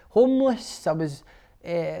was homeless, I was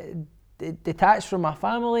detached from my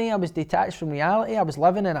family, I was detached from reality, I was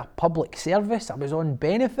living in a public service, I was on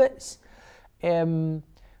benefits.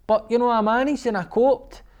 But, you know, I managed and I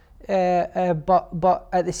coped. But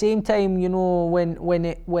at the same time, you know,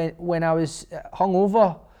 when I was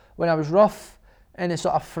hungover, when I was rough, and the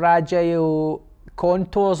sort of fragile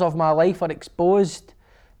contours of my life are exposed,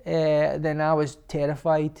 then I was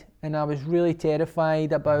terrified, and I was really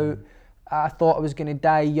terrified about. I thought I was going to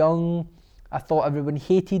die young. I thought everyone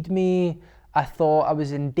hated me. I thought I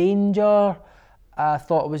was in danger. I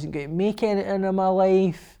thought I wasn't going to make anything in my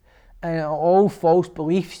life, and all false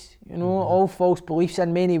beliefs. You know, all false beliefs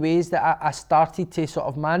in many ways that I started to sort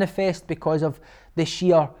of manifest because of the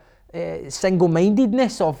sheer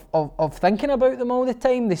single-mindedness of thinking about them all the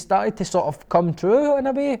time. They started to sort of come true in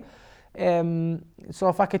a way. So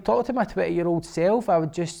if I could talk to my 20-year-old self, I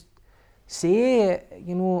would just say,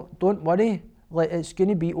 you know, don't worry, like, it's going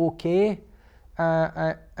to be okay,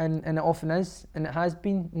 and it often is, and it has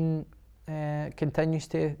been, and continues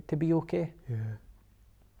to be okay. Yeah.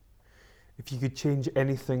 If you could change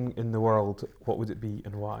anything in the world, what would it be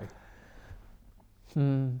and why?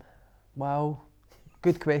 Wow,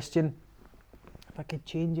 good question. If I could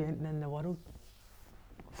change anything in the world,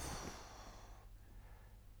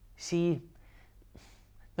 see,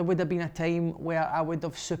 there would have been a time where I would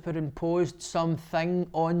have superimposed something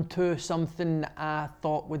onto something that I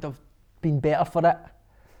thought would have been better for it.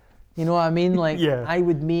 You know what I mean? Like, yeah. I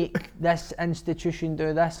would make this institution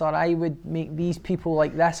do this, or I would make these people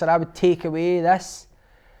like this, or I would take away this.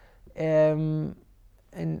 And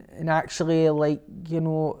actually, like, you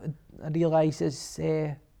know, I realise is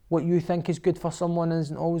what you think is good for someone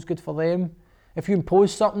isn't always good for them. If you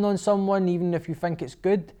impose something on someone, even if you think it's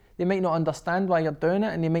good, they might not understand why you're doing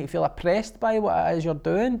it, and they might feel oppressed by what it is you're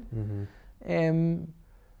doing.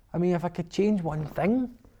 I mean, if I could change one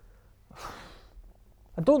thing,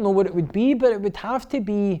 I don't know what it would be, but it would have to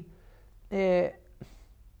be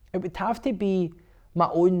my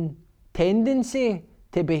own tendency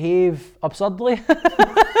to behave absurdly.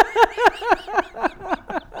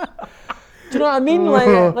 Do you know what I mean?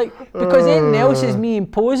 Like because anything else is me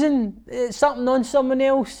imposing something on someone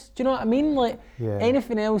else. Do you know what I mean? Like,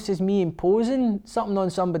 anything else is me imposing something on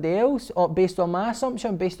somebody else, or based on my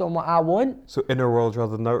assumption, based on what I want. So inner world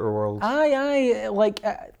rather than outer world. Aye. Like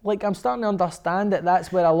I'm starting to understand that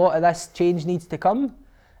that's where a lot of this change needs to come.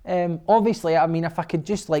 Obviously, I mean, if I could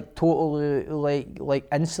just like totally like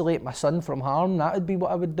insulate my son from harm, that would be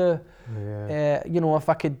what I would do. Yeah. You know, if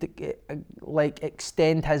I could like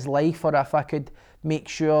extend his life, or if I could make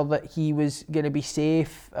sure that he was going to be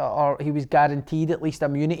safe, or he was guaranteed at least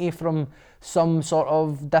immunity from some sort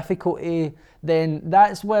of difficulty, then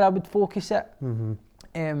that's where I would focus it.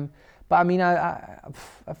 But I mean, I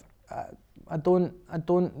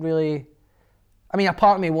don't really. I mean, a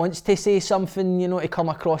part of me wants to say something, you know, to come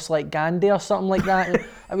across like Gandhi or something like that.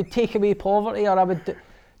 I would take away poverty, or I would, do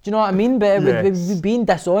you know what I mean? But it would be being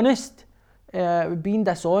dishonest. It would be being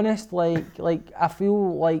dishonest. Like I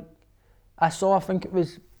feel like I think it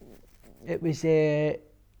was a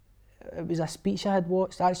speech I had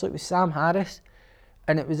watched. Actually, it was Sam Harris,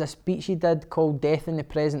 and it was a speech he did called "Death in the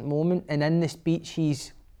Present Moment." And in the speech,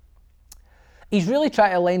 he's really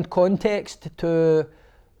trying to lend context to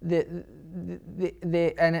the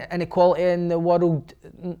inequality in the world,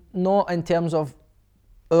 not in terms of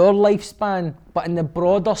our lifespan, but in the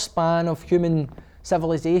broader span of human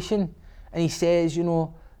civilization. And he says, you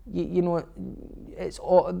know,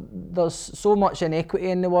 there's so much inequity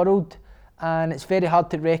in the world, and it's very hard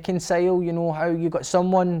to reconcile. You know, how you got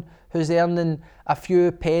someone who's earning a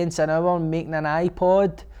few pence an hour making an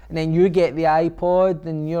iPod, and then you get the iPod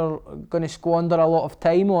and you're going to squander a lot of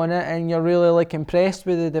time on it, and you're really like impressed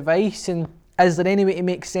with the device. And is there any way to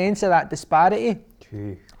make sense of that disparity?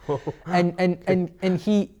 and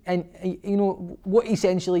he you know what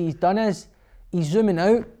essentially he's done is he's zooming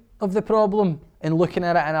out of the problem and looking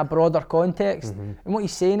at it in a broader context. And what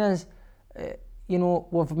he's saying is, you know,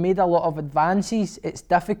 we've made a lot of advances. It's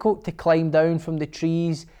difficult to climb down from the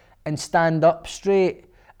trees and stand up straight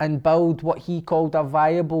and build what he called a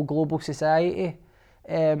viable global society.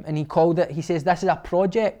 And he says this is a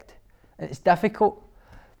project, and it's difficult.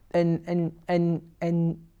 And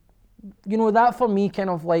you know, that for me kind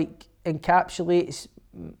of like encapsulates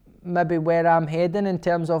maybe where I'm heading in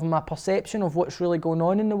terms of my perception of what's really going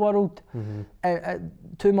on in the world.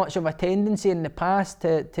 Too much of a tendency in the past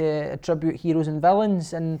to attribute heroes and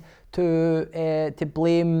villains, and to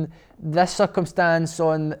blame this circumstance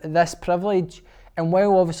on this privilege. And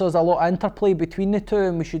while obviously there's a lot of interplay between the two,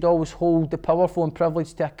 and we should always hold the powerful and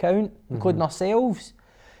privileged to account, including ourselves,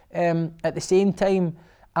 at the same time,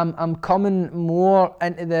 I'm coming more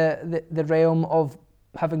into the realm of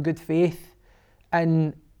having good faith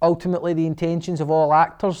and ultimately the intentions of all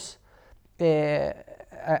actors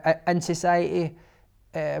in society,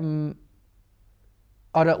 or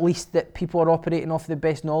at least that people are operating off the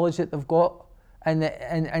best knowledge that they've got, and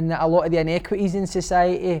that a lot of the inequities in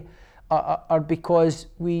society are because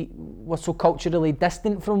we're so culturally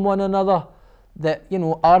distant from one another, that, you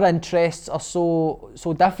know, our interests are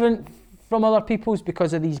so different from other people's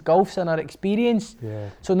because of these gulfs in our experience. Yeah.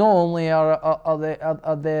 So not only are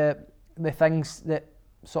the things that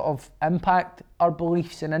sort of impact our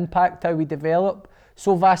beliefs and impact how we develop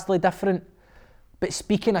so vastly different, but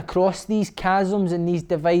speaking across these chasms and these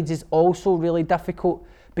divides is also really difficult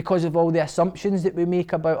because of all the assumptions that we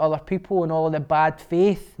make about other people and all of the bad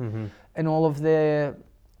faith and all of the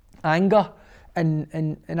anger.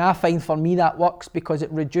 And I find for me that works because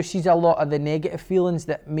it reduces a lot of the negative feelings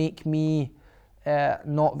that make me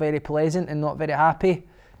not very pleasant and not very happy.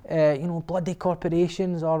 You know, bloody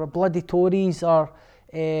corporations or bloody Tories, or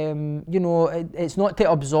you know, it's not to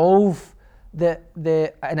absolve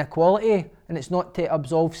the inequality, and it's not to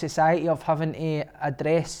absolve society of having to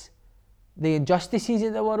address the injustices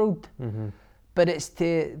of the world, but it's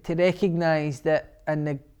to recognise that in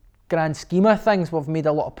the grand scheme of things we've made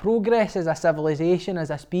a lot of progress as a civilization, as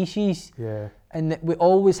a species, and that we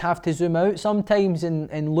always have to zoom out sometimes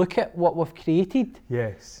and look at what we've created.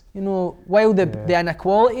 Yes. You know, while the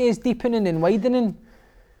inequality is deepening and widening,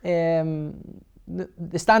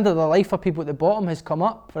 the standard of life for people at the bottom has come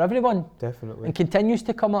up for everyone. Definitely. And continues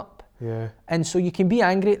to come up. Yeah. And so you can be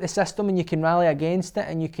angry at the system and you can rally against it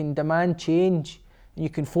and you can demand change and you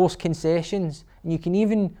can force concessions and you can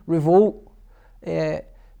even revolt.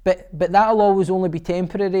 But that'll always only be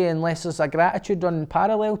temporary unless there's a gratitude running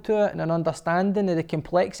parallel to it and an understanding of the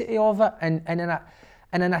complexity of it, and in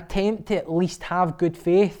an attempt to at least have good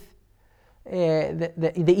faith.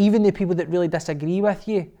 That even the people that really disagree with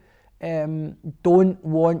you don't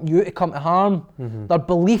want you to come to harm. Their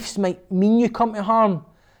beliefs might mean you come to harm,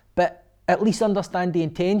 but at least understand the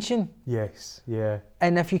intention. Yes, yeah.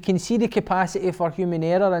 And if you can see the capacity for human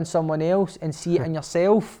error in someone else and see it in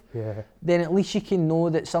yourself, then at least you can know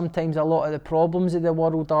that sometimes a lot of the problems of the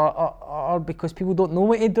world are because people don't know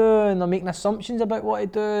what to do and they're making assumptions about what to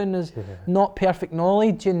do, and there's not perfect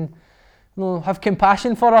knowledge, and, you know, have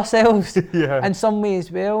compassion for ourselves in some way as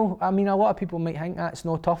well. I mean, a lot of people might think that's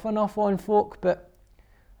not tough enough on folk, but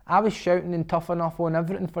I was shouting and tough enough on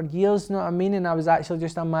everything for years, you know what I mean? And I was actually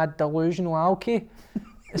just a mad delusional alky.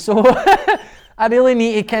 So I really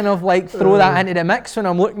need to kind of like throw that into the mix when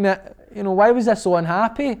I'm looking at, you know, why was I so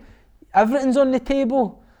unhappy? Everything's on the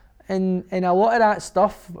table, and a lot of that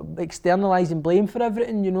stuff, externalising blame for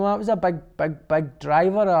everything, you know, that was a big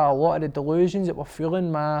driver of a lot of the delusions that were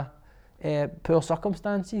fueling my poor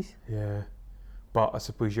circumstances. Yeah, but I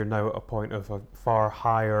suppose you're now at a point of a far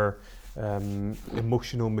higher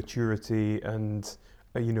emotional maturity and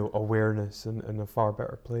you know, awareness, and a far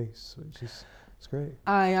better place, which is, it's great.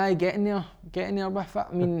 Aye, getting there with it.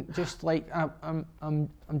 I mean, just like I'm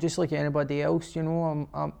just like anybody else, you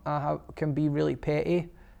know. I can be really petty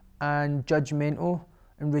and judgmental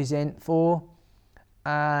and resentful,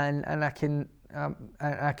 and I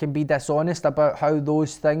can be dishonest about how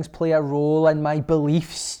those things play a role in my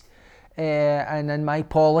beliefs and in my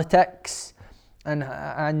politics. And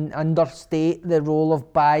understate the role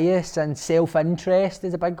of bias and self-interest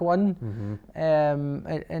is a big one,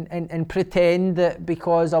 and pretend that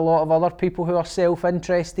because a lot of other people who are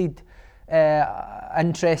self-interested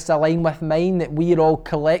interests align with mine, that we're all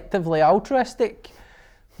collectively altruistic,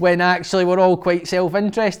 when actually we're all quite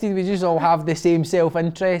self-interested. We just all have the same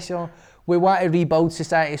self-interest. You know? We want to rebuild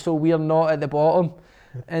society so we're not at the bottom,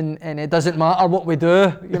 and it doesn't matter what we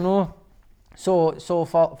do, you know. So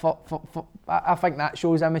for I think that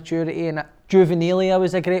shows immaturity, and juvenilia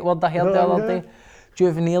was a great word I heard the other day.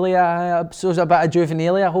 Juvenilia shows a bit of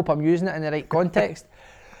juvenilia. I hope I'm using it in the right context.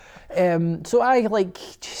 So I like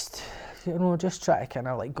just, you know, just try to kind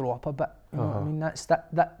of like grow up a bit. You know what I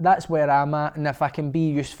mean? That's where I'm at, and if I can be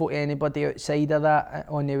useful to anybody outside of that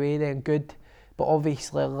on the way, then good. But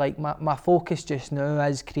obviously, like my focus just now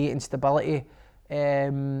is creating stability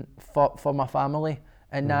for my family.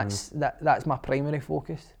 And that's my primary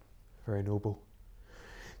focus. Very noble.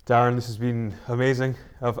 Darren, this has been amazing.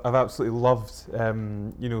 I've absolutely loved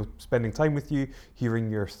you know, spending time with you, hearing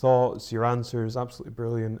your thoughts, your answers, absolutely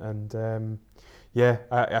brilliant. And yeah,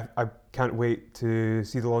 I can't wait to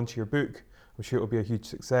see the launch of your book. I'm sure it'll be a huge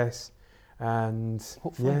success. And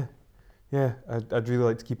hopefully. Yeah, I'd really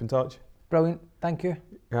like to keep in touch. Brilliant, thank you.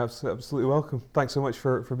 You're absolutely welcome. Thanks so much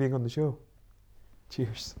for being on the show.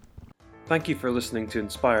 Cheers. Thank you for listening to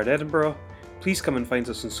Inspired Edinburgh. Please come and find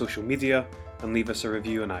us on social media and leave us a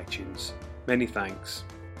review on iTunes. Many thanks.